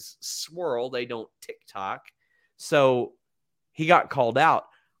hands swirl. They don't tick-tock. So he got called out.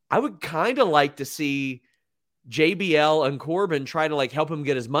 I would kind of like to see JBL and Corbin try to like help him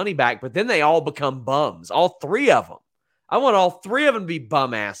get his money back, but then they all become bums. All three of them. I want all three of them to be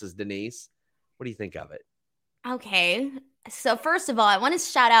bum asses, Denise. What do you think of it? Okay. So first of all, I want to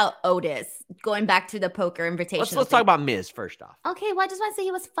shout out Otis, going back to the poker invitation. Let's talk about Miz first off. Okay, well, I just want to say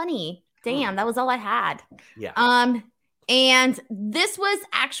he was funny. Damn, that was all I had. Yeah. And this was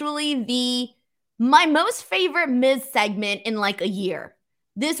actually my most favorite Miz segment in like a year.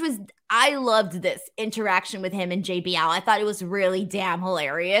 I loved this interaction with him and JBL. I thought it was really damn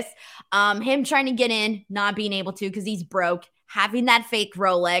hilarious. Him trying to get in, not being able to because he's broke, having that fake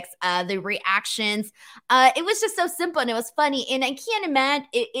Rolex, the reactions. It was just so simple and it was funny. And I can't imagine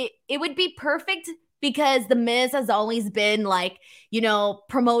it would be perfect because The Miz has always been like,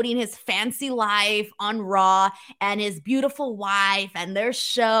 promoting his fancy life on Raw and his beautiful wife and their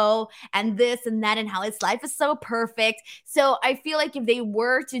show and this and that and how his life is so perfect. So I feel like if they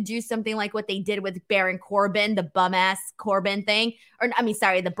were to do something like what they did with Baron Corbin, the bum-ass Corbin thing,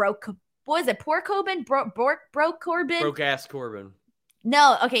 the broke, what was it, poor Corbin? Broke Corbin? Broke-ass Corbin.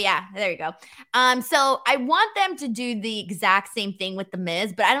 No, okay, yeah, there you go. So I want them to do the exact same thing with The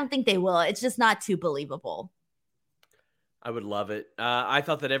Miz, but I don't think they will. It's just not too believable. I would love it. I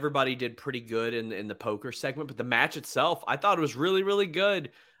thought that everybody did pretty good in the poker segment, but the match itself, I thought it was really, really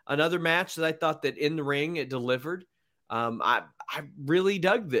good. Another match that I thought that in the ring it delivered. I really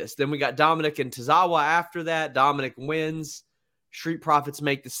dug this. Then we got Dominic and Tozawa after that. Dominic wins. Street Profits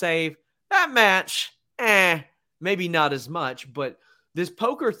make the save. That match, maybe not as much, but this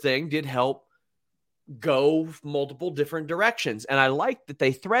poker thing did help go multiple different directions. And I like that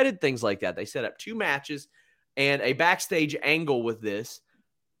they threaded things like that. They set up 2 matches and a backstage angle with this.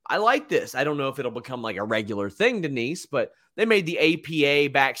 I like this. I don't know if it'll become like a regular thing, Denise, but they made the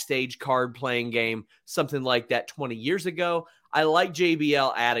APA backstage card playing game, something like that 20 years ago. I like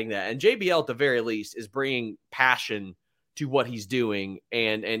JBL adding that. And JBL, at the very least, is bringing passion to what he's doing.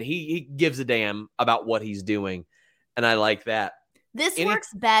 And he gives a damn about what he's doing. And I like that. This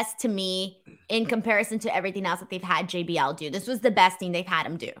works best to me in comparison to everything else that they've had JBL do. This was the best thing they've had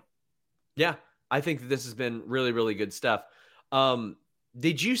him do. Yeah, I think that this has been really, really good stuff.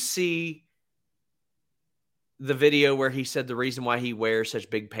 Did you see the video where he said the reason why he wears such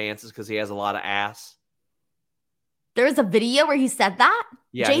big pants is because he has a lot of ass? There was a video where he said that?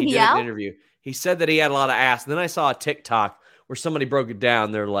 Yeah, JBL? He did an interview. He said that he had a lot of ass. And then I saw a TikTok where somebody broke it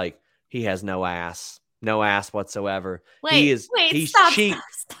down. They're like, he has no ass. No ass whatsoever. Stop.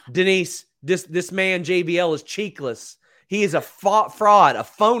 Denise, this man JBL is cheekless. He is a fraud, a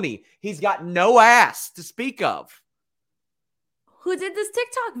phony. He's got no ass to speak of. Who did this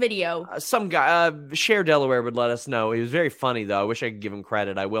TikTok video? Some guy, Cher Delaware would let us know. He was very funny, though. I wish I could give him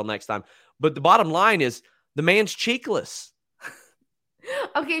credit. I will next time. But the bottom line is the man's cheekless.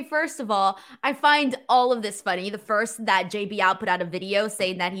 Okay, first of all, I find all of this funny. The first that JBL put out a video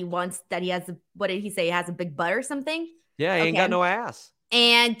saying that he has what did he say? He has a big butt or something? Yeah, he ain't got no ass.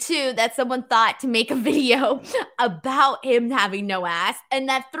 And 2, that someone thought to make a video about him having no ass. And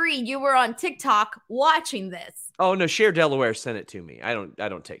that 3, you were on TikTok watching this. Oh no, Cher Delaware sent it to me. I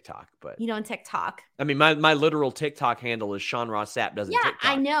don't TikTok, but you don't TikTok. I mean, my literal TikTok handle is Sean Ross Sapp doesn't TikTok.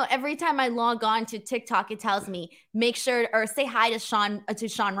 I know. Every time I log on to TikTok, it tells me make sure or say hi to Sean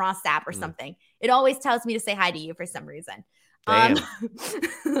Ross Sapp or something. It always tells me to say hi to you for some reason. Damn.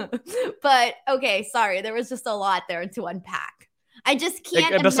 But okay, sorry, there was just a lot there to unpack. I just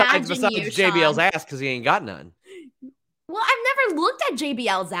can't imagine besides you, JBL's Sean. ass because he ain't got none. Well, I've never looked at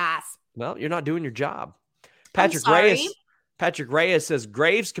JBL's ass. Well, you're not doing your job. Patrick Reyes says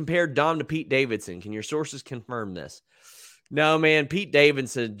Graves compared Dom to Pete Davidson. Can your sources confirm this? No, man. Pete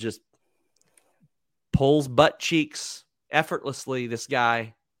Davidson just pulls butt cheeks effortlessly. This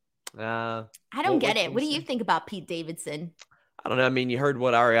guy. I don't get it. What do you think about Pete Davidson? I don't know. I mean, you heard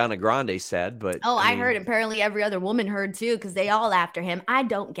what Ariana Grande said, but I heard. Apparently, every other woman heard too because they all after him. I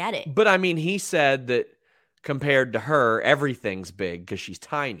don't get it. But I mean, he said that compared to her, everything's big because she's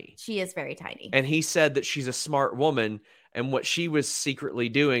tiny. She is very tiny. And he said that she's a smart woman, and what she was secretly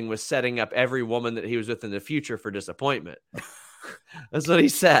doing was setting up every woman that he was with in the future for disappointment. That's what he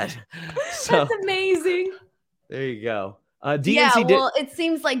said. So, that's amazing. There you go. It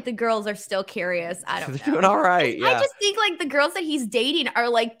seems like the girls are still curious. I don't know. They're doing all right. Yeah. I just think like the girls that he's dating are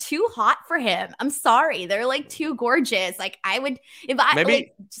like too hot for him. I'm sorry. They're like too gorgeous. Like I would,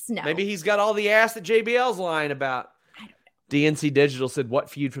 just no. Maybe he's got all the ass that JBL's lying about. I don't know. DNC Digital said,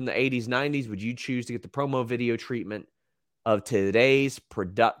 what feud from the 80s, 90s would you choose to get the promo video treatment of today's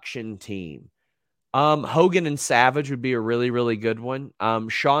production team? Hogan and Savage would be a really, really good one.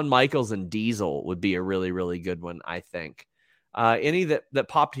 Shawn Michaels and Diesel would be a really, really good one, I think. Any that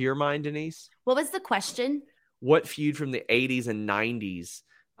popped to your mind, Denise? What was the question? What feud from the 80s and 90s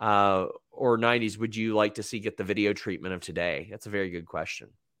or 90s would you like to see get the video treatment of today? That's a very good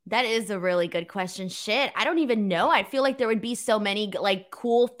question. That is a really good question. Shit, I don't even know. I feel like there would be so many like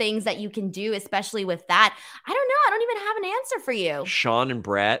cool things that you can do, especially with that. I don't know. I don't even have an answer for you. Sean and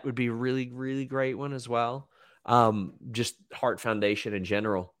Brett would be a really, really great one as well. Just Heart Foundation in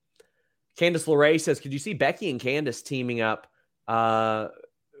general. Candice LeRae says, could you see Becky and Candice teaming up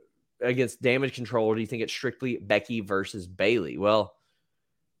against Damage Control, or do you think it's strictly Becky versus Bayley? Well,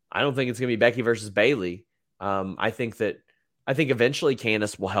 I don't think it's going to be Becky versus Bayley. I think eventually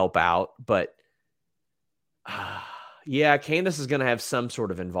Candice will help out, but yeah, Candice is going to have some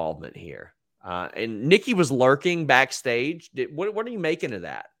sort of involvement here. And Nikki was lurking backstage. What are you making of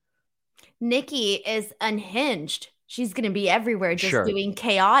that? Nikki is unhinged. She's going to be everywhere just doing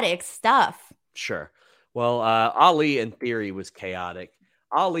chaotic stuff. Sure. Well, Ali, in theory, was chaotic.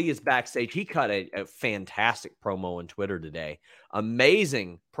 Ali is backstage. He cut a fantastic promo on Twitter today.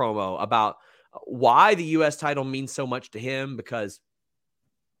 Amazing promo about why the U.S. title means so much to him, because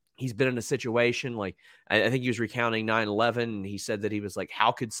he's been in a situation like, I think he was recounting 9/11, and he said that he was like,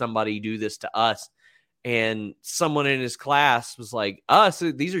 how could somebody do this to us? And someone in his class was like, us,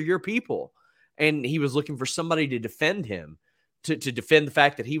 these are your people. And he was looking for somebody to defend him, to defend the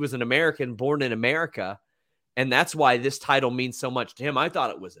fact that he was an American born in America. And that's why this title means so much to him. I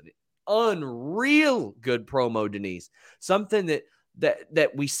thought it was an unreal good promo, Denise. Something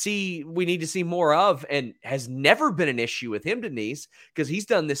that we need to see more of, and has never been an issue with him, Denise, because he's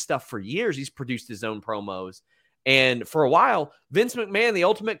done this stuff for years. He's produced his own promos. And for a while, Vince McMahon, the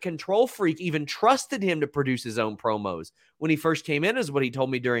ultimate control freak, even trusted him to produce his own promos when he first came in, is what he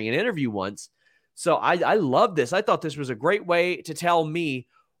told me during an interview once. So I love this. I thought this was a great way to tell me,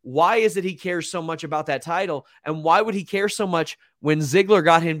 why is it he cares so much about that title? And why would he care so much when Ziggler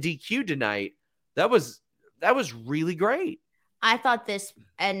got him DQ'd tonight? That was really great. I thought this,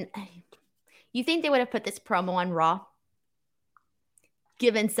 and you think they would have put this promo on Raw?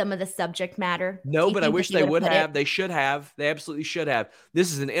 Given some of the subject matter? No, but I wish they would have. They should have. They absolutely should have.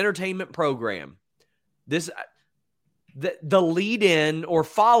 This is an entertainment program. The lead-in or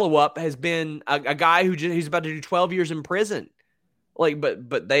follow-up has been a guy who's about to do 12 years in prison. Like,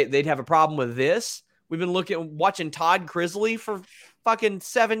 but they'd have a problem with this. We've been watching Todd Crisley for fucking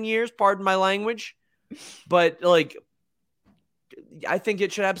 7 years. Pardon my language, but like, I think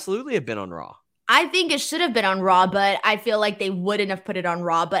it should absolutely have been on Raw. I think it should have been on Raw, but I feel like they wouldn't have put it on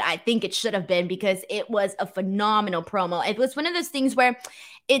Raw, but I think it should have been because it was a phenomenal promo. It was one of those things where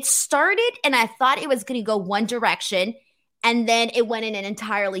it started and I thought it was going to go one direction, and then it went in an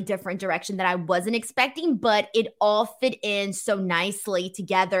entirely different direction that I wasn't expecting, but it all fit in so nicely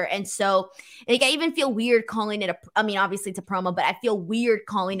together. And so like, I even feel weird calling it obviously it's a promo, but I feel weird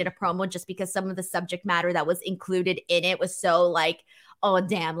calling it a promo just because some of the subject matter that was included in it was so like, oh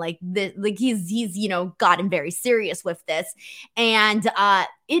damn, like he's gotten very serious with this. And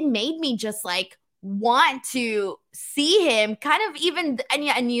it made me just like want to see him kind of even, and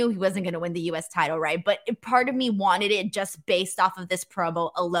yeah, I knew he wasn't going to win the US title, right? But part of me wanted it just based off of this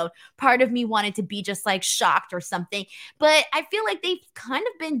promo alone. Part of me wanted to be just like shocked or something. But I feel like they've kind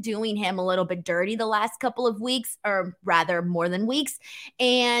of been doing him a little bit dirty the last couple of weeks, or rather more than weeks.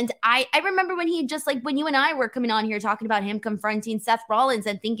 And I remember when he just like, when you and I were coming on here talking about him confronting Seth Rollins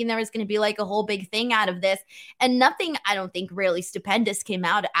and thinking there was going to be like a whole big thing out of this, and nothing, I don't think really stupendous came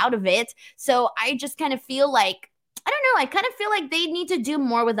out of it. So I just kind of feel like, I don't know. I kind of feel like they need to do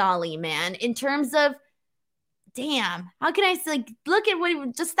more with Ali, man, in terms of, damn, how can I say, like, look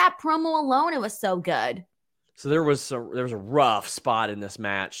at just that promo alone. It was so good. So there was a rough spot in this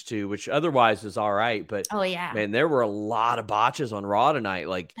match too, which otherwise was all right. But oh yeah, man, there were a lot of botches on Raw tonight.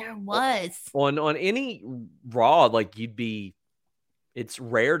 Like there was on any Raw, like it's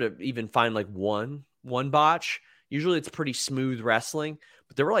rare to even find like one botch. Usually it's pretty smooth wrestling,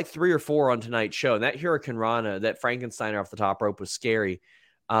 but there were like 3 or 4 on tonight's show. And that Hurricane Rana, that Frankensteiner off the top rope was scary.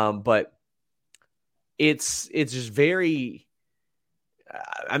 But it's just very,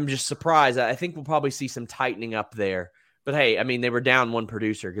 I'm just surprised. I think we'll probably see some tightening up there. But hey, I mean, they were down one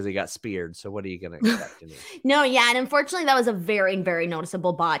producer because he got speared. So what are you going to expect? No, yeah, and unfortunately, that was a very, very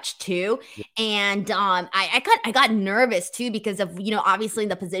noticeable botch too. Yeah. And I got nervous too because of obviously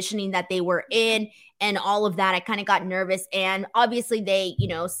the positioning that they were in and all of that. I kind of got nervous, and obviously they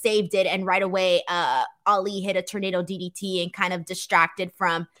saved it, and right away, Ali hit a tornado DDT and kind of distracted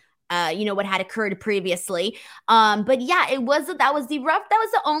from what had occurred previously. But yeah, that was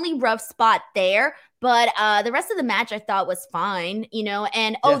the only rough spot there. But the rest of the match I thought was fine,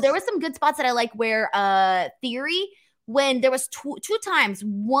 and yes. There were some good spots that I like where Theory, when there was two times,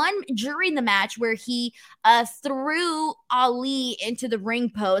 one during the match where he threw Ali into the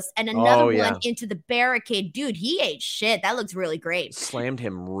ring post and another one into the barricade. Dude, he ate shit. That looks really great. Slammed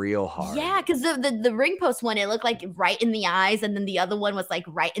him real hard. Yeah, because the ring post one, it looked like right in the eyes, and then the other one was like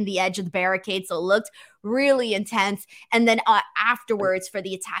right in the edge of the barricade, so it looked really intense. And then afterwards for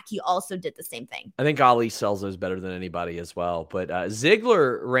the attack, he also did the same thing. I think Ali sells those better than anybody as well. But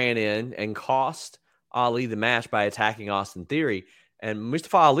Ziggler ran in and cost Ali the match by attacking Austin Theory, and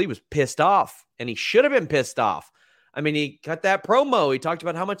Mustafa Ali was pissed off, and he should have been pissed off. I mean, he cut that promo. He talked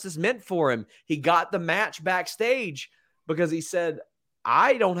about how much this meant for him. He got the match backstage because he said,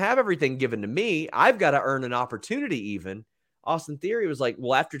 I don't have everything given to me. I've got to earn an opportunity even. Austin Theory was like,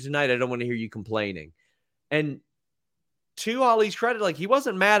 well, after tonight, I don't want to hear you complaining. And to Ali's credit, like, he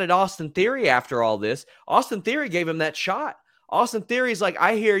wasn't mad at Austin Theory after all this. Austin Theory gave him that shot. Austin Theory's like,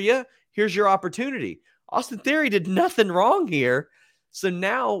 I hear you. Here's your opportunity. Austin Theory did nothing wrong here. So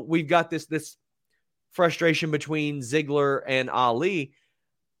now we've got this frustration between Ziggler and Ali.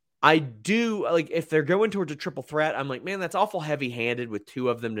 I do, like, if they're going towards a triple threat, I'm like, man, that's awful heavy-handed with 2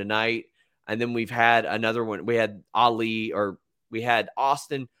 of them tonight. And then we've had another one. We had we had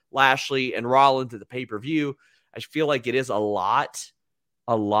Austin, Lashley, and Rollins at the pay-per-view. I feel like it is a lot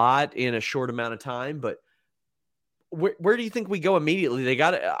in a short amount of time, but where do you think we go immediately?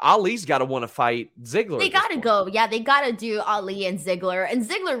 Ali's got to want to fight Ziggler. They got to go. Yeah, they got to do Ali and Ziggler. And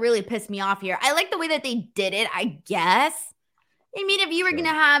Ziggler really pissed me off here. I like the way that they did it, I guess. I mean, if you were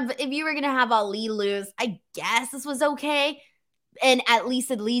gonna have Ali lose, I guess this was okay. And at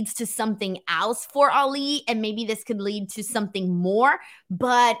least it leads to something else for Ali, and maybe this could lead to something more.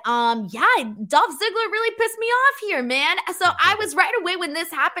 But Dolph Ziggler really pissed me off here, man. So I was right away when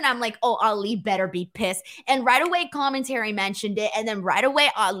this happened, I'm like, oh, Ali better be pissed. And right away commentary mentioned it, and then right away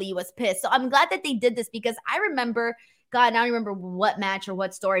Ali was pissed. So I'm glad that they did this, because I remember, God, I don't remember what match or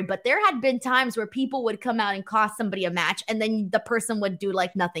what story, but there had been times where people would come out and cost somebody a match, and then the person would do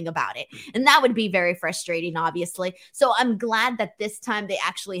like nothing about it. And that would be very frustrating, obviously. So I'm glad that this time they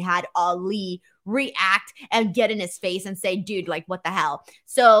actually had Ali react and get in his face and say, dude, like, what the hell?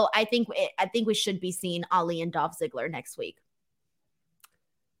 So I think we should be seeing Ali and Dolph Ziggler next week.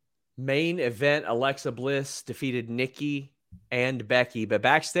 Main event, Alexa Bliss defeated Nikki and Becky, but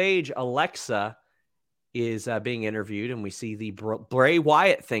backstage, Alexa is being interviewed, and we see the Bray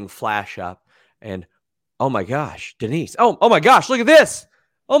Wyatt thing flash up, and oh my gosh, Denise, oh my gosh, look at this,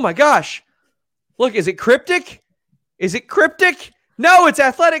 oh my gosh, Look, is it cryptic? Is it cryptic? No, it's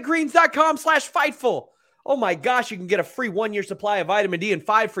athleticgreens.com/Fightful. Oh my gosh, you can get a free 1-year supply of vitamin D and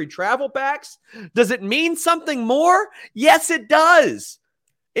 5 free travel packs. Does it mean something more? Yes, it does.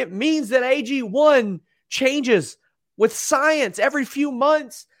 It means that AG1 changes with science every few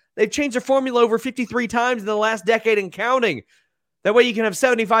months. They've changed their formula over 53 times in the last decade and counting. That way you can have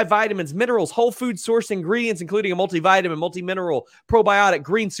 75 vitamins, minerals, whole food source ingredients, including a multivitamin, multi-mineral, probiotic,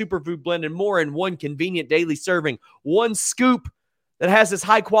 green superfood blend, and more in one convenient daily serving. One scoop that has this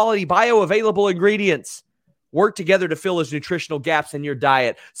high-quality, bioavailable ingredients. Work together to fill those nutritional gaps in your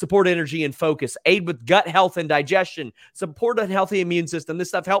diet, support energy and focus, aid with gut health and digestion, support a healthy immune system. This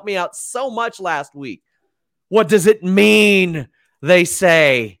stuff helped me out so much last week. What does it mean, they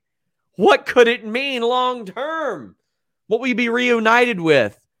say? What could it mean long-term? What will you be reunited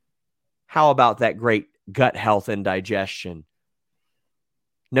with? How about that great gut health and digestion?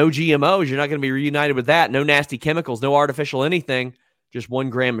 No GMOs. You're not going to be reunited with that. No nasty chemicals, no artificial anything. Just 1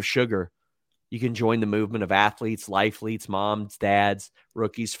 gram of sugar. You can join the movement of athletes, lifeleets, moms, dads,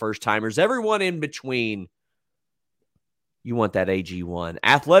 rookies, first-timers, everyone in between. You want that AG1.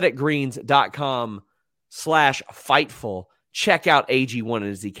 athleticgreens.com/Fightful. Check out AG1. It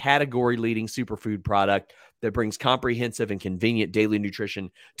is the category-leading superfood product that brings comprehensive and convenient daily nutrition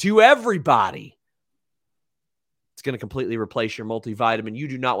to everybody. It's going to completely replace your multivitamin. You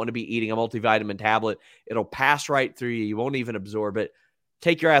do not want to be eating a multivitamin tablet. It'll pass right through you. You won't even absorb it.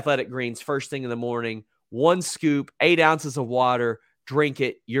 Take your Athletic Greens first thing in the morning, 1 scoop, 8 ounces of water, drink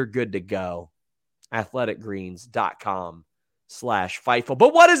it. You're good to go. athleticgreens.com/Fightful.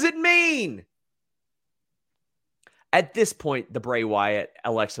 But what does it mean? At this point, the Bray Wyatt,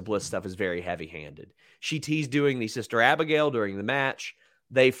 Alexa Bliss stuff is very heavy-handed. She teased doing the Sister Abigail during the match.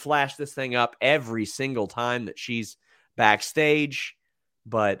 They flash this thing up every single time that she's backstage.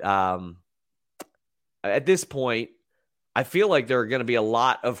 But at this point, I feel like there are going to be a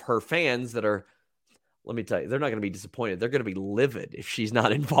lot of her fans that are, let me tell you, they're not going to be disappointed. They're going to be livid if she's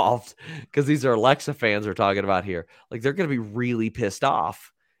not involved, because these are Alexa fans we're talking about here. Like, they're going to be really pissed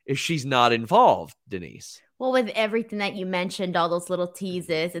off if she's not involved, Denise. Well, with everything that you mentioned, all those little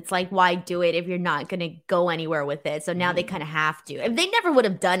teases, it's like, why do it if you're not going to go anywhere with it? So now they kind of have to. If they never would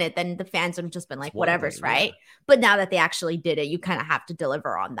have done it, then the fans would have just been like, whatever's right. Yeah. But now that they actually did it, you kind of have to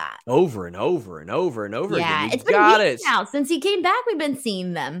deliver on that. Over and over and over and over again. Yeah, it's been weeks now. Since he came back, we've been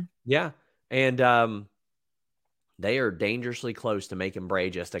seeing them. Yeah. And they are dangerously close to making Bray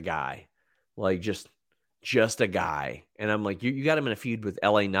just a guy. Like, just a guy. And I'm like, you got him in a feud with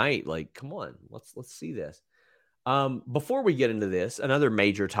LA Knight. Like, come on, let's see this. Before we get into this, another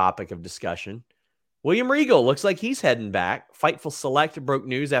major topic of discussion, William Regal looks like he's heading back. Fightful Select broke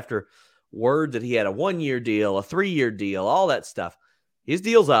news after word that he had a 1-year deal, a 3-year deal, all that stuff. His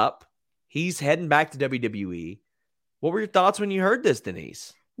deal's up. He's heading back to WWE. What were your thoughts when you heard this,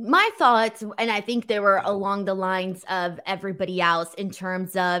 Denise? My thoughts, and I think they were along the lines of everybody else in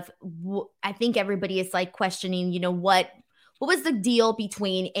terms of, I think everybody is like questioning, what was the deal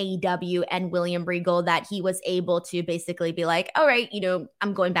between AEW and William Regal that he was able to basically be like, all right,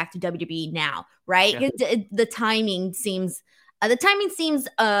 I'm going back to WWE now, right? Yeah. The timing seems,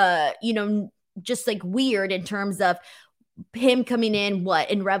 just like weird in terms of him coming in,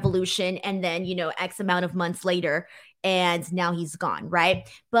 in Revolution, and then, X amount of months later, and now he's gone, right?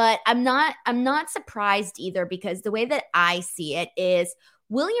 But I'm not surprised either, because the way that I see it is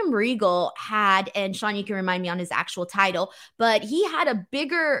William Regal had, and Sean, you can remind me on his actual title, but he had a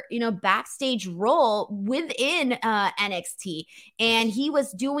bigger, backstage role within NXT, and he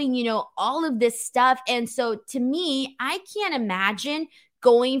was doing, all of this stuff. And so to me, I can't imagine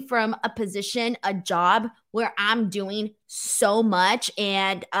going from a position, a job where I'm doing so much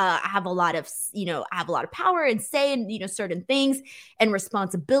and I have a lot of power and say in, certain things and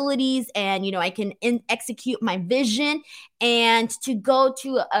responsibilities, and, I can execute my vision, and to go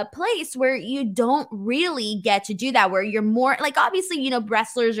to a place where you don't really get to do that, where you're more like, obviously,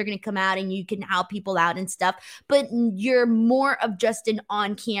 wrestlers are going to come out and you can help people out and stuff, but you're more of just an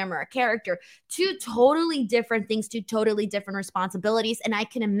on-camera character. Two totally different things, two totally different responsibilities. And I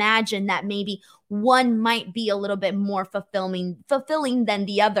can imagine that maybe one might be a little bit more fulfilling than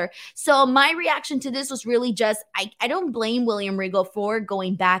the other. So my reaction to this was really just, I don't blame William Regal for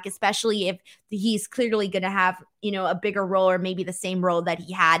going back, especially if he's clearly going to have, a bigger role, or maybe the same role that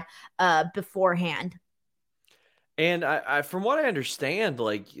he had beforehand. And I from what I understand,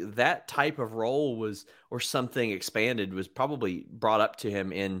 like, that type of role was, or something expanded, was probably brought up to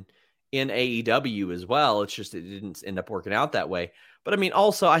him in AEW as well. It's just, it didn't end up working out that way. But I mean,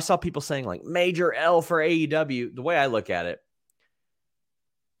 also, I saw people saying like major L for AEW. The way I look at it,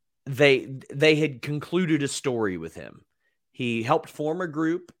 they had concluded a story with him. He helped form a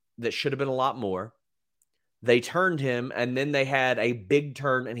group that should have been a lot more. They turned him, and then they had a big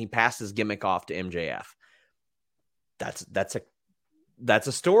turn, and he passed his gimmick off to MJF. That's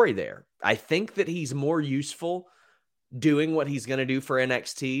a story there. I think that he's more useful doing what he's going to do for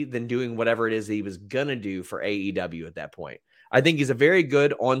NXT than doing whatever it is he was going to do for AEW at that point. I think he's a very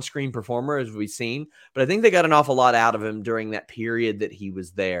good on-screen performer, as we've seen, but I think they got an awful lot out of him during that period that he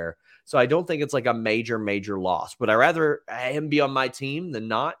was there. So I don't think it's like a major, major loss. Would I rather him be on my team than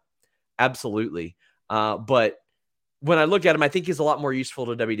not? Absolutely. But when I look at him, I think he's a lot more useful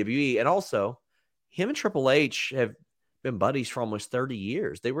to WWE. And also, him and Triple H have been buddies for almost 30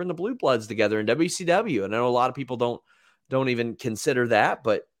 years. They were in the Blue Bloods together in WCW. And I know a lot of people don't even consider that,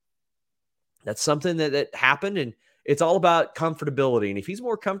 but that's something that happened. And it's all about comfortability. And if he's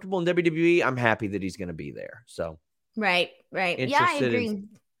more comfortable in WWE, I'm happy that he's going to be there. So, right. Yeah, I agree.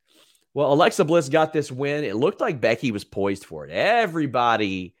 Well, Alexa Bliss got this win. It looked like Becky was poised for it.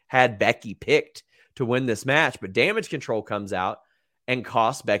 Everybody had Becky picked to win this match, but Damage Control comes out and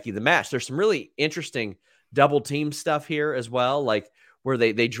costs Becky the match. There's some really interesting double team stuff here as well, like where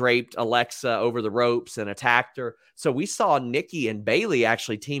they draped Alexa over the ropes and attacked her. So we saw Nikki and Bayley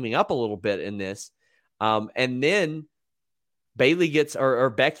actually teaming up a little bit in this. And then Bayley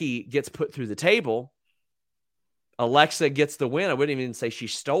Becky gets put through the table. Alexa gets the win. I wouldn't even say she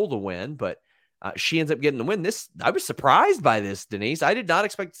stole the win, but she ends up getting the win. I was surprised by this, Denise. I did not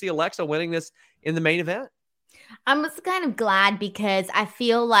expect to see Alexa winning this in the main event. I was kind of glad because I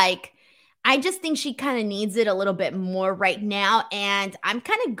feel like I just think she kind of needs it a little bit more right now, and I'm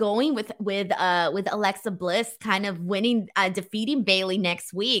kind of going with Alexa Bliss kind of defeating Bayley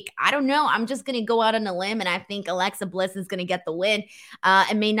next week. I don't know. I'm just gonna go out on a limb, and I think Alexa Bliss is gonna get the win.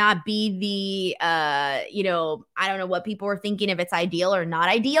 It may not be the I don't know what people are thinking if it's ideal or not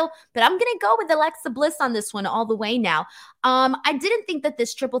ideal, but I'm gonna go with Alexa Bliss on this one all the way now. I didn't think that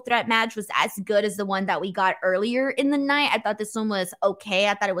this triple threat match was as good as the one that we got earlier in the night. I thought this one was okay.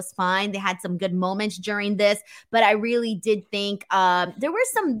 I thought it was fine. They had some good moments during this, but I really did think there were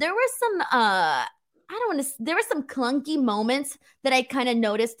some clunky moments that I kind of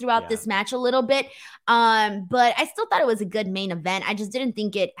noticed throughout this match a little bit. But I still thought it was a good main event. I just didn't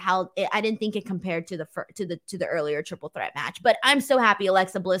think I didn't think it compared to the earlier triple threat match. But I'm so happy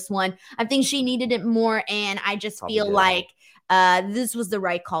Alexa Bliss won. I think she needed it more, and I just feel like this was the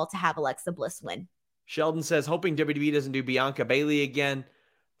right call to have Alexa Bliss win. Sheldon says, hoping WWE doesn't do Bianca Bayley again.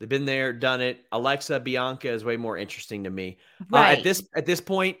 They've been there, done it. Alexa Bianca is way more interesting to me. Right. At this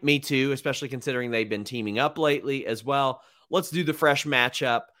point, me too, especially considering they've been teaming up lately as well. Let's do the fresh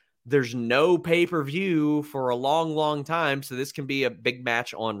matchup. There's no pay-per-view for a long, long time, so this can be a big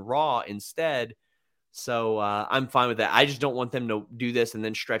match on Raw instead. So I'm fine with that. I just don't want them to do this and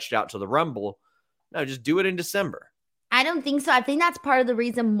then stretch it out to the Rumble. No, just do it in December. I don't think so. I think that's part of the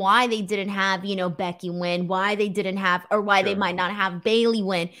reason why they didn't have, Becky win, why they didn't have, or why they might not have Bayley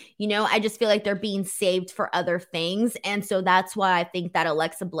win. I just feel like they're being saved for other things. And so that's why I think that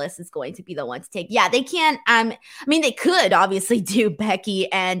Alexa Bliss is going to be the one to take. Yeah, they can't. They could obviously do Becky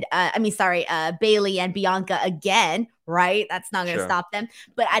and, Bayley and Bianca again, right? That's not going to stop them.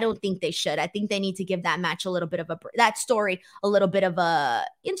 But I don't think they should. I think they need to give that match a little bit of that story, a little bit of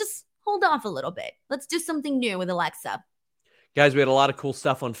just hold off a little bit. Let's do something new with Alexa. Guys, we had a lot of cool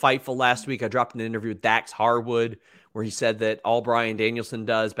stuff on Fightful last week. I dropped an interview with Dax Harwood where he said that all Bryan Danielson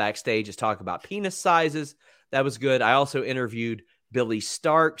does backstage is talk about penis sizes. That was good. I also interviewed Billy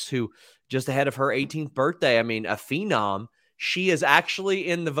Starks, who just ahead of her 18th birthday, a phenom. She is actually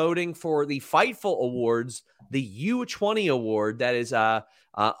in the voting for the Fightful Awards, the U20 award that is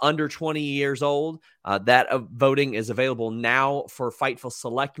under 20 years old. That voting is available now for Fightful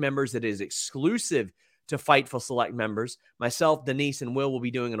Select members. It is exclusive to Fightful Select members. Myself, Denise, and Will be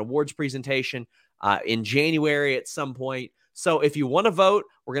doing an awards presentation in January at some point. So if you want to vote,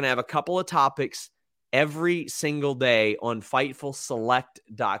 we're going to have a couple of topics every single day on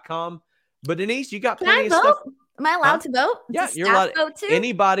FightfulSelect.com. But Denise, you got plenty of stuff. Am I allowed to vote? Yeah, you're allowed. Vote too?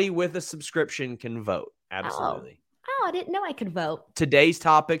 Anybody with a subscription can vote. Absolutely. Oh, I didn't know I could vote. Today's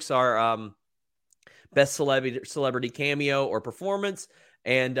topics are best celebrity cameo or performance,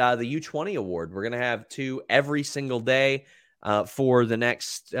 and the U20 award. We're going to have two every single day for the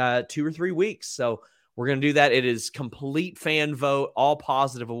next 2 or 3 weeks. So we're going to do that. It is complete fan vote, all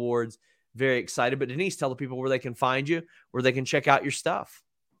positive awards. Very excited. But Denise, tell the people where they can find you, where they can check out your stuff.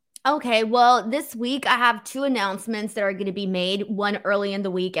 Okay, well, this week I have two announcements that are going to be made, one early in the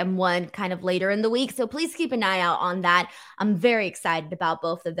week and one kind of later in the week. So please keep an eye out on that. I'm very excited about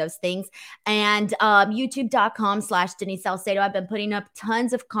both of those things. And youtube.com/Denise Salcedo. I've been putting up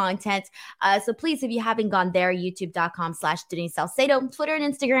tons of content. So please, if you haven't gone there, youtube.com/Denise Salcedo, Twitter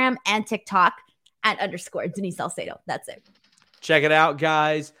and Instagram and TikTok @ Denise Salcedo. That's it. Check it out,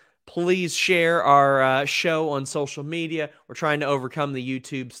 guys. Please share our show on social media. We're trying to overcome the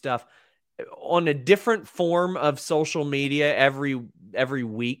YouTube stuff on a different form of social media every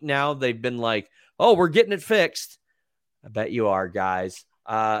week now. They've been like, oh, we're getting it fixed. I bet you are, guys.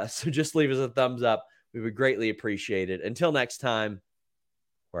 So just leave us a thumbs up. We would greatly appreciate it. Until next time,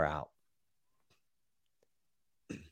 we're out.